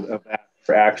balance of that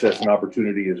for access and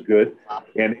opportunity is good.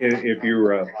 And if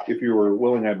you were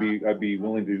willing, I'd be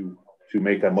willing to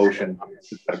make a motion.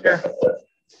 Sure.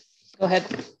 Go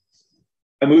ahead.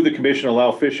 I move the commission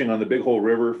allow fishing on the Big Hole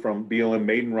River from BLM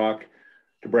Maiden Rock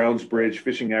to Browns Bridge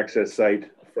fishing access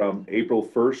site from April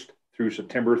 1st through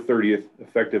September 30th,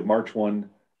 effective March 1,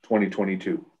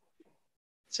 2022.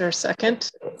 Is there a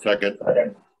second? Second.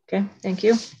 Okay, thank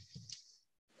you.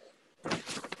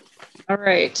 All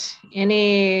right,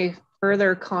 any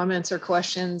further comments or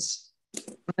questions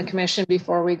from the commission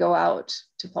before we go out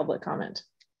to public comment?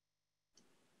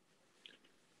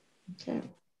 Okay.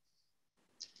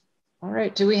 All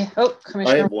right, do we, oh,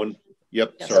 Commissioner. I have one,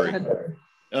 yep, yes, sorry.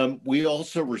 We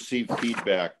also received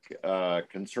feedback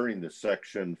concerning the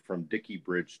section from Dickey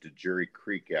Bridge to Jerry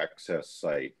Creek access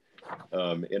site.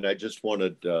 And I just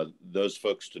wanted those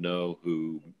folks to know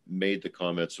who made the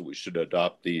comments that we should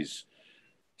adopt these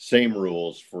same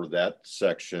rules for that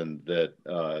section, that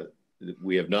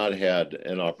we have not had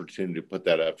an opportunity to put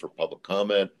that up for public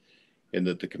comment, and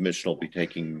that the commission will be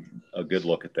taking a good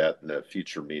look at that in a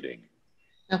future meeting.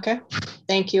 Okay,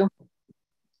 thank you.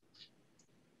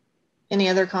 Any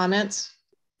other comments?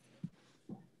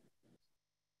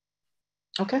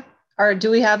 Okay, all right,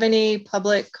 do we have any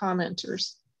public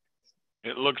commenters?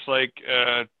 It looks like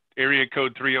area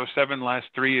code 307, last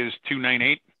three is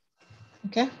 298.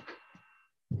 Okay.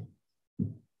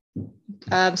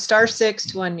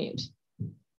 *6 to unmute.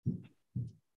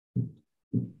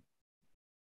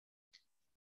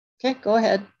 Okay, go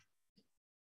ahead.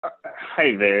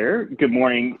 Hi there. Good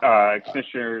morning,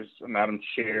 Commissioners, Madam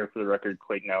Chair. For the record,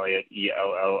 Clayton Elliott,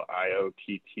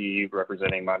 ELLIOTT,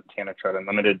 representing Montana Trout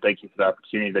Unlimited. Thank you for the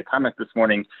opportunity to comment this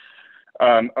morning.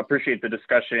 Appreciate the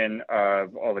discussion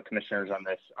of all the commissioners on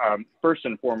this. First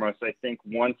and foremost, I think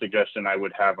one suggestion I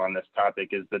would have on this topic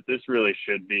is that this really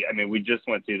should be, I mean, we just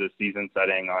went through the season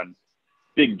setting on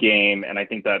big game, and I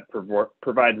think that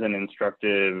provides an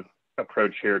instructive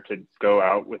approach here to go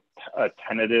out with a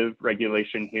tentative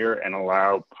regulation here and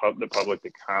allow the public to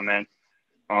comment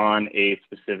on a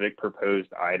specific proposed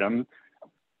item.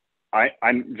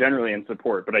 I'm generally in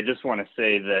support, but I just want to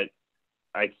say that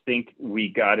I think we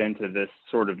got into this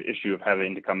sort of issue of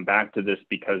having to come back to this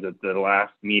because at the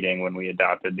last meeting when we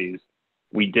adopted these,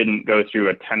 we didn't go through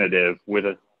a tentative with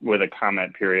a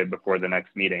comment period before the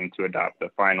next meeting to adopt the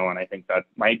final. And I think that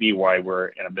might be why we're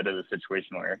in a bit of a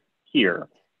situation where we're here.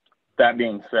 That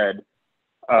being said,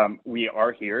 we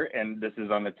are here and this is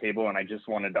on the table, and I just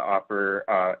wanted to offer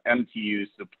MTU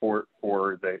support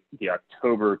for the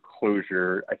October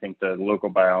closure. I think the local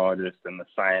biologist and the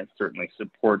science certainly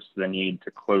supports the need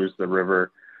to close the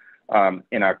river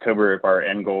in October. If our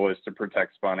end goal is to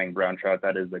protect spawning brown trout,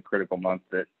 that is a critical month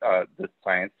that the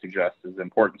science suggests is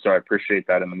important. So I appreciate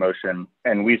that in the motion,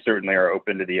 and we certainly are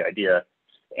open to the idea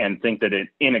and think that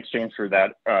in exchange for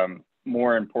that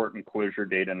more important closure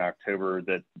date in October,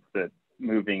 that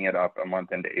moving it up a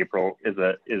month into April is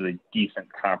a decent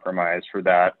compromise for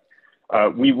that.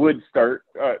 We would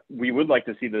like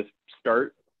to see this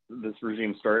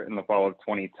regime start in the fall of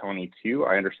 2022.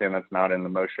 I understand that's not in the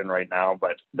motion right now,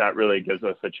 but that really gives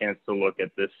us a chance to look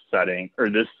at this setting or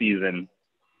this season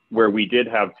where we did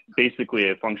have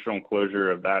basically a functional closure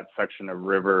of that section of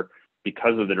river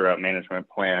because of the drought management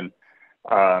plan.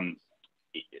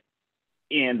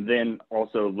 And then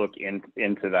also look into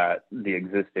the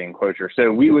existing closure.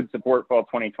 So we would support fall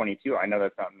 2022. I know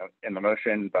that's not in the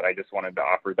motion, but I just wanted to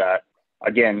offer that.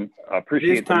 Again,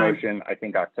 appreciate the motion. I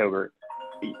think October,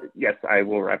 yes, I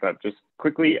will wrap up just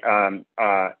quickly. And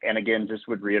again, just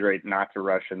would reiterate not to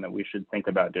rush and that we should think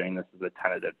about doing this as a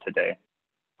tentative today.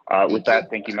 With that,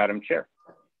 thank you, Madam Chair.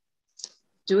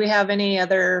 Do we have any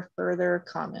other further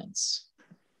comments?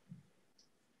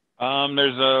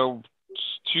 There's a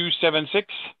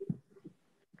 276.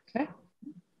 Okay.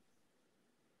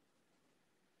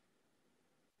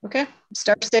 Okay,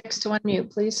 *6 to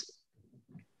unmute, please.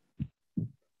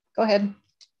 Go ahead.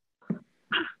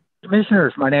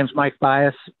 Commissioners, my name is Mike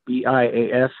Bias,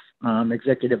 B-I-A-S. I'm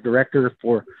Executive Director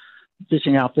for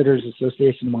Fishing Outfitters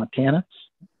Association of Montana.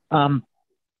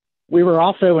 We were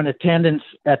also in attendance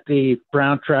at the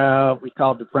brown trout, we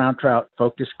called the brown trout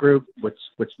focus group, which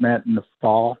met in the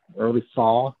fall, early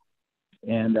fall.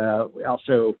 And we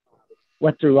also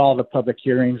went through all the public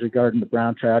hearings regarding the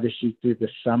brown trout issue through the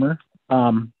summer.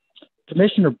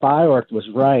 Commissioner Byork was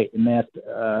right in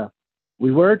that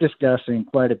we were discussing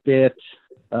quite a bit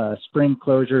spring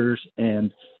closures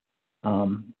and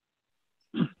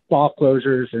fall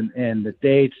closures and the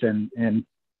dates and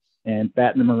and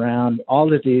batting them around.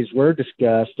 All of these were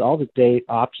discussed. All the date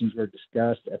options were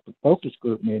discussed at the focus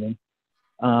group meeting.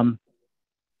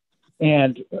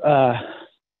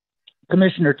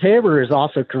 Commissioner Tabor is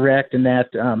also correct in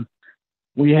that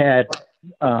we had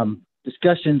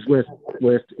discussions with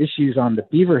issues on the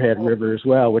Beaverhead River as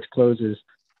well, which closes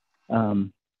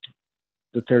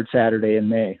the third Saturday in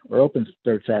May, or opens the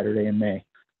third Saturday in May.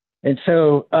 And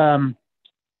so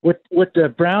what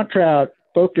the brown trout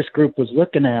focus group was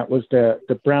looking at was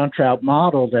the brown trout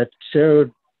model that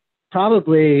showed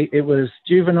probably it was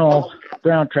juvenile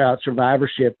brown trout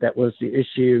survivorship that was the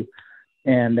issue.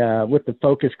 And what the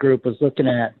focus group was looking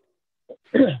at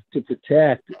to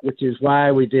protect, which is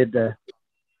why we did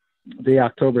the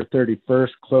October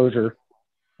 31st closure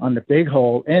on the big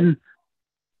hole. And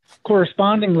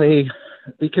correspondingly,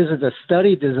 because of the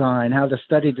study design, how the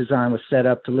study design was set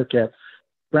up to look at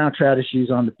brown trout issues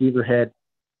on the Beaverhead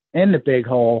and the big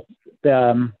hole,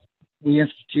 we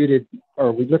instituted,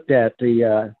 or we looked at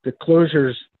the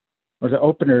closures or the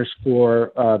openers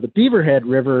for the Beaverhead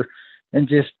River and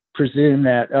just presume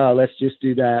that, let's just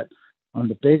do that on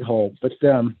the big hole. But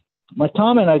my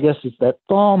comment, I guess, is that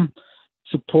FALM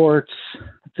supports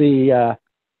the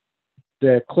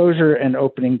closure and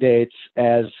opening dates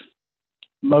as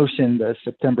motioned,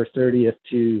 September 30th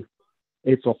to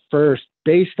April 1st,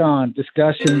 based on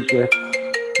discussions with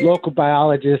local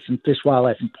biologists and Fish,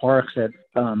 Wildlife, and Parks that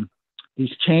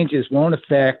these changes won't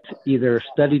affect either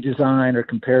study design or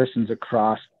comparisons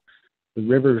across the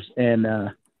rivers, and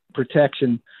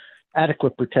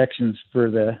adequate protections for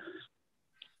the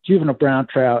juvenile brown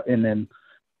trout, and then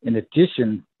in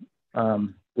addition,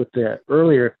 with the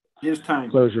earlier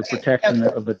closure, protection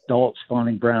of adult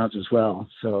spawning browns as well.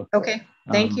 So okay,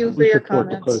 thank you for your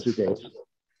comments. The closure dates.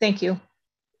 Thank you.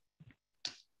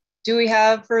 Do we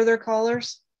have further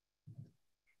callers?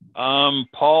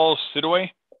 Paul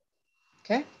Sidaway.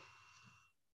 Okay.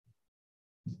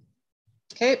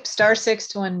 Okay, *6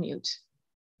 to unmute.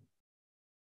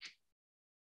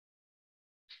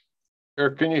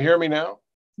 Eric, can you hear me now?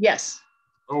 Yes.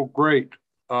 Oh, great.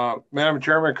 Madam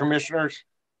Chairman, Commissioners,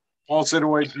 Paul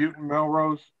Sidaway, Butte,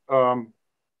 Melrose.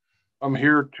 I'm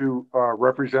here to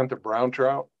represent the brown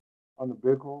trout on the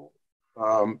big hole.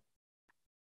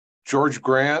 George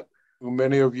Grant, who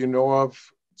many of you know of,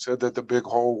 said that the big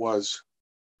hole was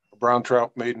a brown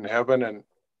trout made in heaven, and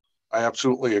I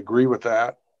absolutely agree with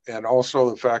that. And also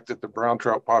the fact that the brown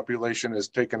trout population has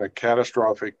taken a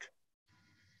catastrophic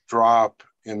drop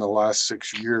in the last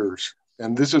 6 years.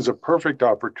 And this is a perfect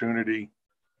opportunity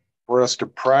for us to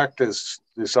practice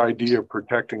this idea of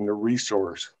protecting the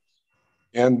resource.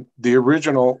 And the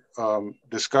original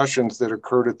discussions that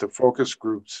occurred at the focus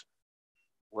groups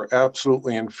were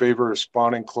absolutely in favor of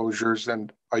spawning closures.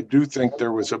 And I do think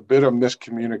there was a bit of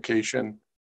miscommunication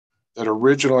that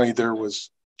originally there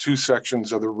was 2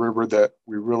 sections of the river that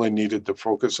we really needed to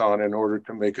focus on in order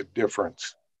to make a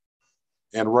difference.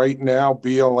 And right now,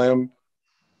 BLM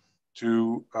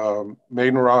to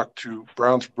Maiden Rock to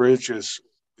Browns Bridge is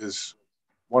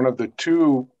one of the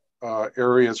 2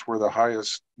 areas where the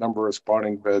highest number of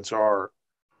spawning beds are.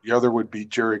 The other would be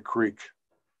Jerry Creek,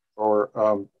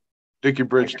 or Dickey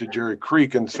Bridge to Jerry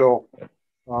Creek. And so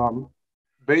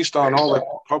based on all the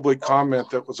public comment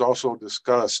that was also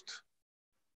discussed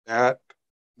at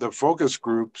the focus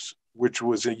groups, which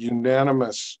was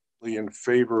unanimously in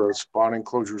favor of spawning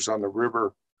closures on the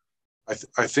river,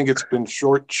 I think it's been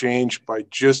shortchanged by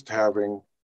just having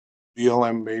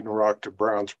BLM Maiden Rock to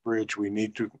Browns Bridge. We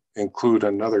need to include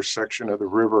another section of the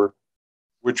river,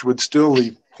 which would still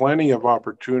leave plenty of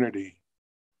opportunity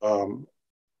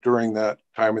during that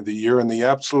time of the year. And the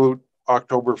absolute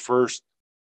October 1st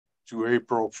to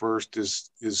April 1st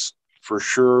is for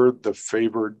sure the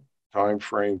favored time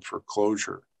frame for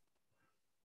closure.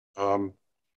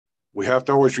 We have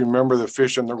to always remember the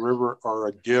fish in the river are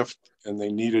a gift and they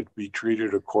need to be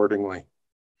treated accordingly.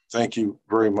 Thank you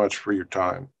very much for your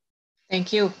time.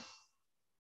 Thank you.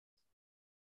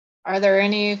 Are there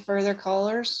any further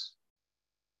callers?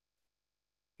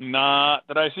 Not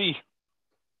that I see.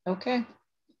 Okay.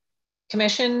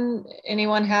 Commission,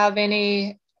 anyone have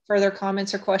any further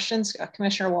comments or questions?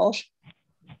 Commissioner Walsh.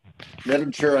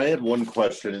 Madam Chair, I had one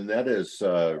question, and that is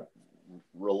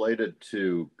related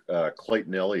to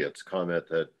Clayton Elliott's comment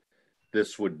that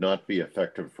this would not be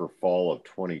effective for fall of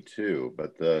 22,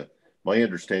 but my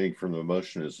understanding from the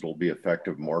motion is it'll be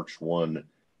effective March 1,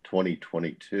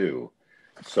 2022.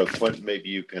 So Quentin, maybe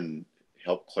you can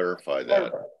help clarify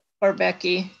that. Or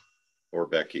Becky. Or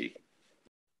Becky.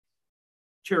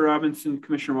 Chair Robinson,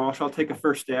 Commissioner Walsh, I'll take a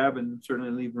first stab and certainly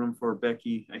leave room for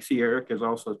Becky. I see Eric has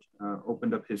also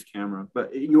opened up his camera,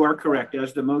 but you are correct.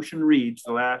 As the motion reads,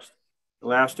 the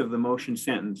last of the motion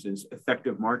sentence is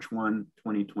effective March 1,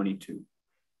 2022.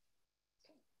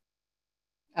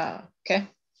 Okay.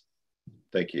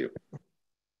 Thank you.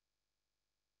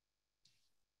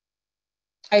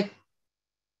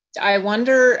 I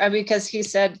wonder, because he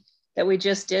said that we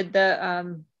just did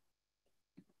the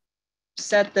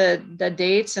set the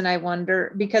dates, and I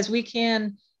wonder, because we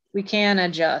can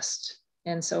adjust,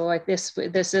 and so like this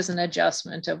is an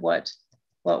adjustment of what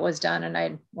was done, and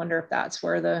I wonder if that's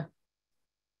where the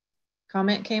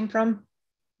comment came from.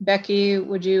 Becky,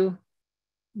 would you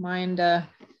mind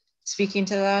speaking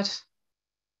to that?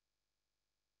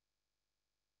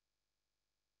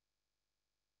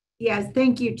 Yes,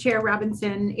 thank you, Chair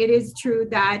Robinson. It is true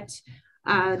that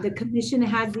the commission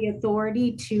has the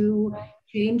authority to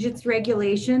change its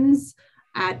regulations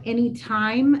at any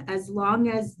time, as long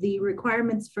as the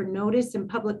requirements for notice and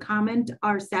public comment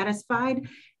are satisfied.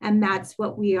 And that's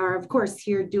what we are, of course,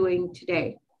 here doing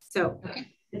today. So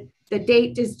the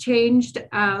date is changed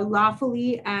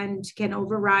lawfully and can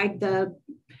override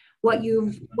what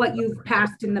you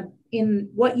have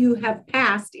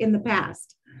passed in the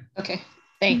past. Okay.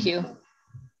 Thank you.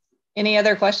 Any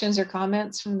other questions or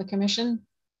comments from the commission?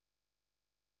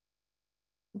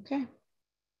 Okay.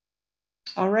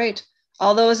 All right.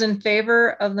 All those in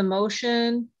favor of the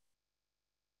motion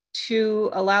to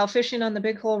allow fishing on the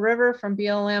Big Hole River from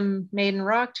BLM Maiden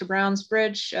Rock to Browns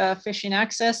Bridge fishing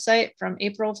access site from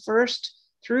April 1st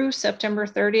through September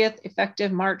 30th,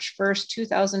 effective March 1st,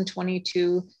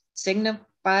 2022,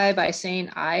 signify by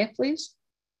saying aye, please.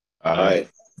 Aye.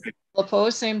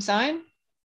 Opposed, same sign.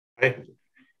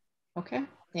 Okay,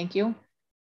 thank you.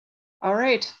 All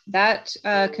right, that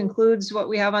concludes what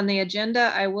we have on the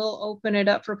agenda. I will open it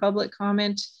up for public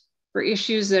comment for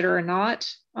issues that are not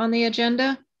on the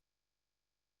agenda.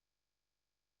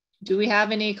 Do we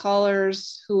have any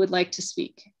callers who would like to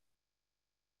speak?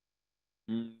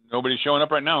 Nobody's showing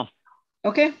up right now.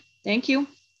 Okay, thank you.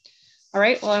 All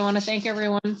right, well, I want to thank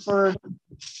everyone for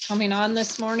coming on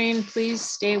this morning. Please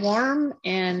stay warm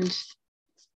and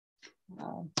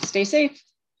stay safe.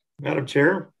 Madam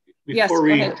Chair, before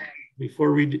we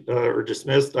are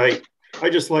dismissed, I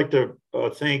just like to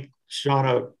thank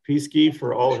Shauna Piesky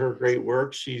for all her great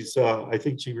work. She's I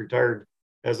think she retired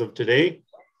as of today,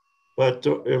 but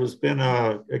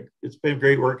it's been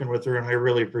great working with her, and I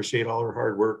really appreciate all her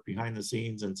hard work behind the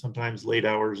scenes and sometimes late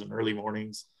hours and early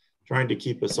mornings trying to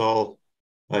keep us all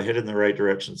headed in the right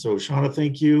direction. So Shauna,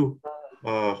 thank you.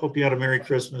 Hope you had a Merry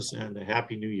Christmas and a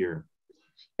Happy New Year.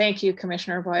 Thank you,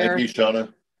 Commissioner Boyer. Thank you,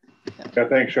 Shauna. Yeah,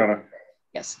 thanks, Shauna.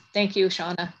 Yes, thank you,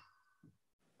 Shauna.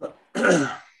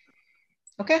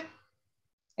 Okay,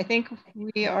 I think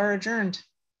we are adjourned.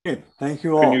 Okay, thank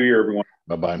you all. Happy New Year, everyone.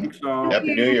 Bye-bye.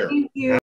 Happy New Year. Thank you.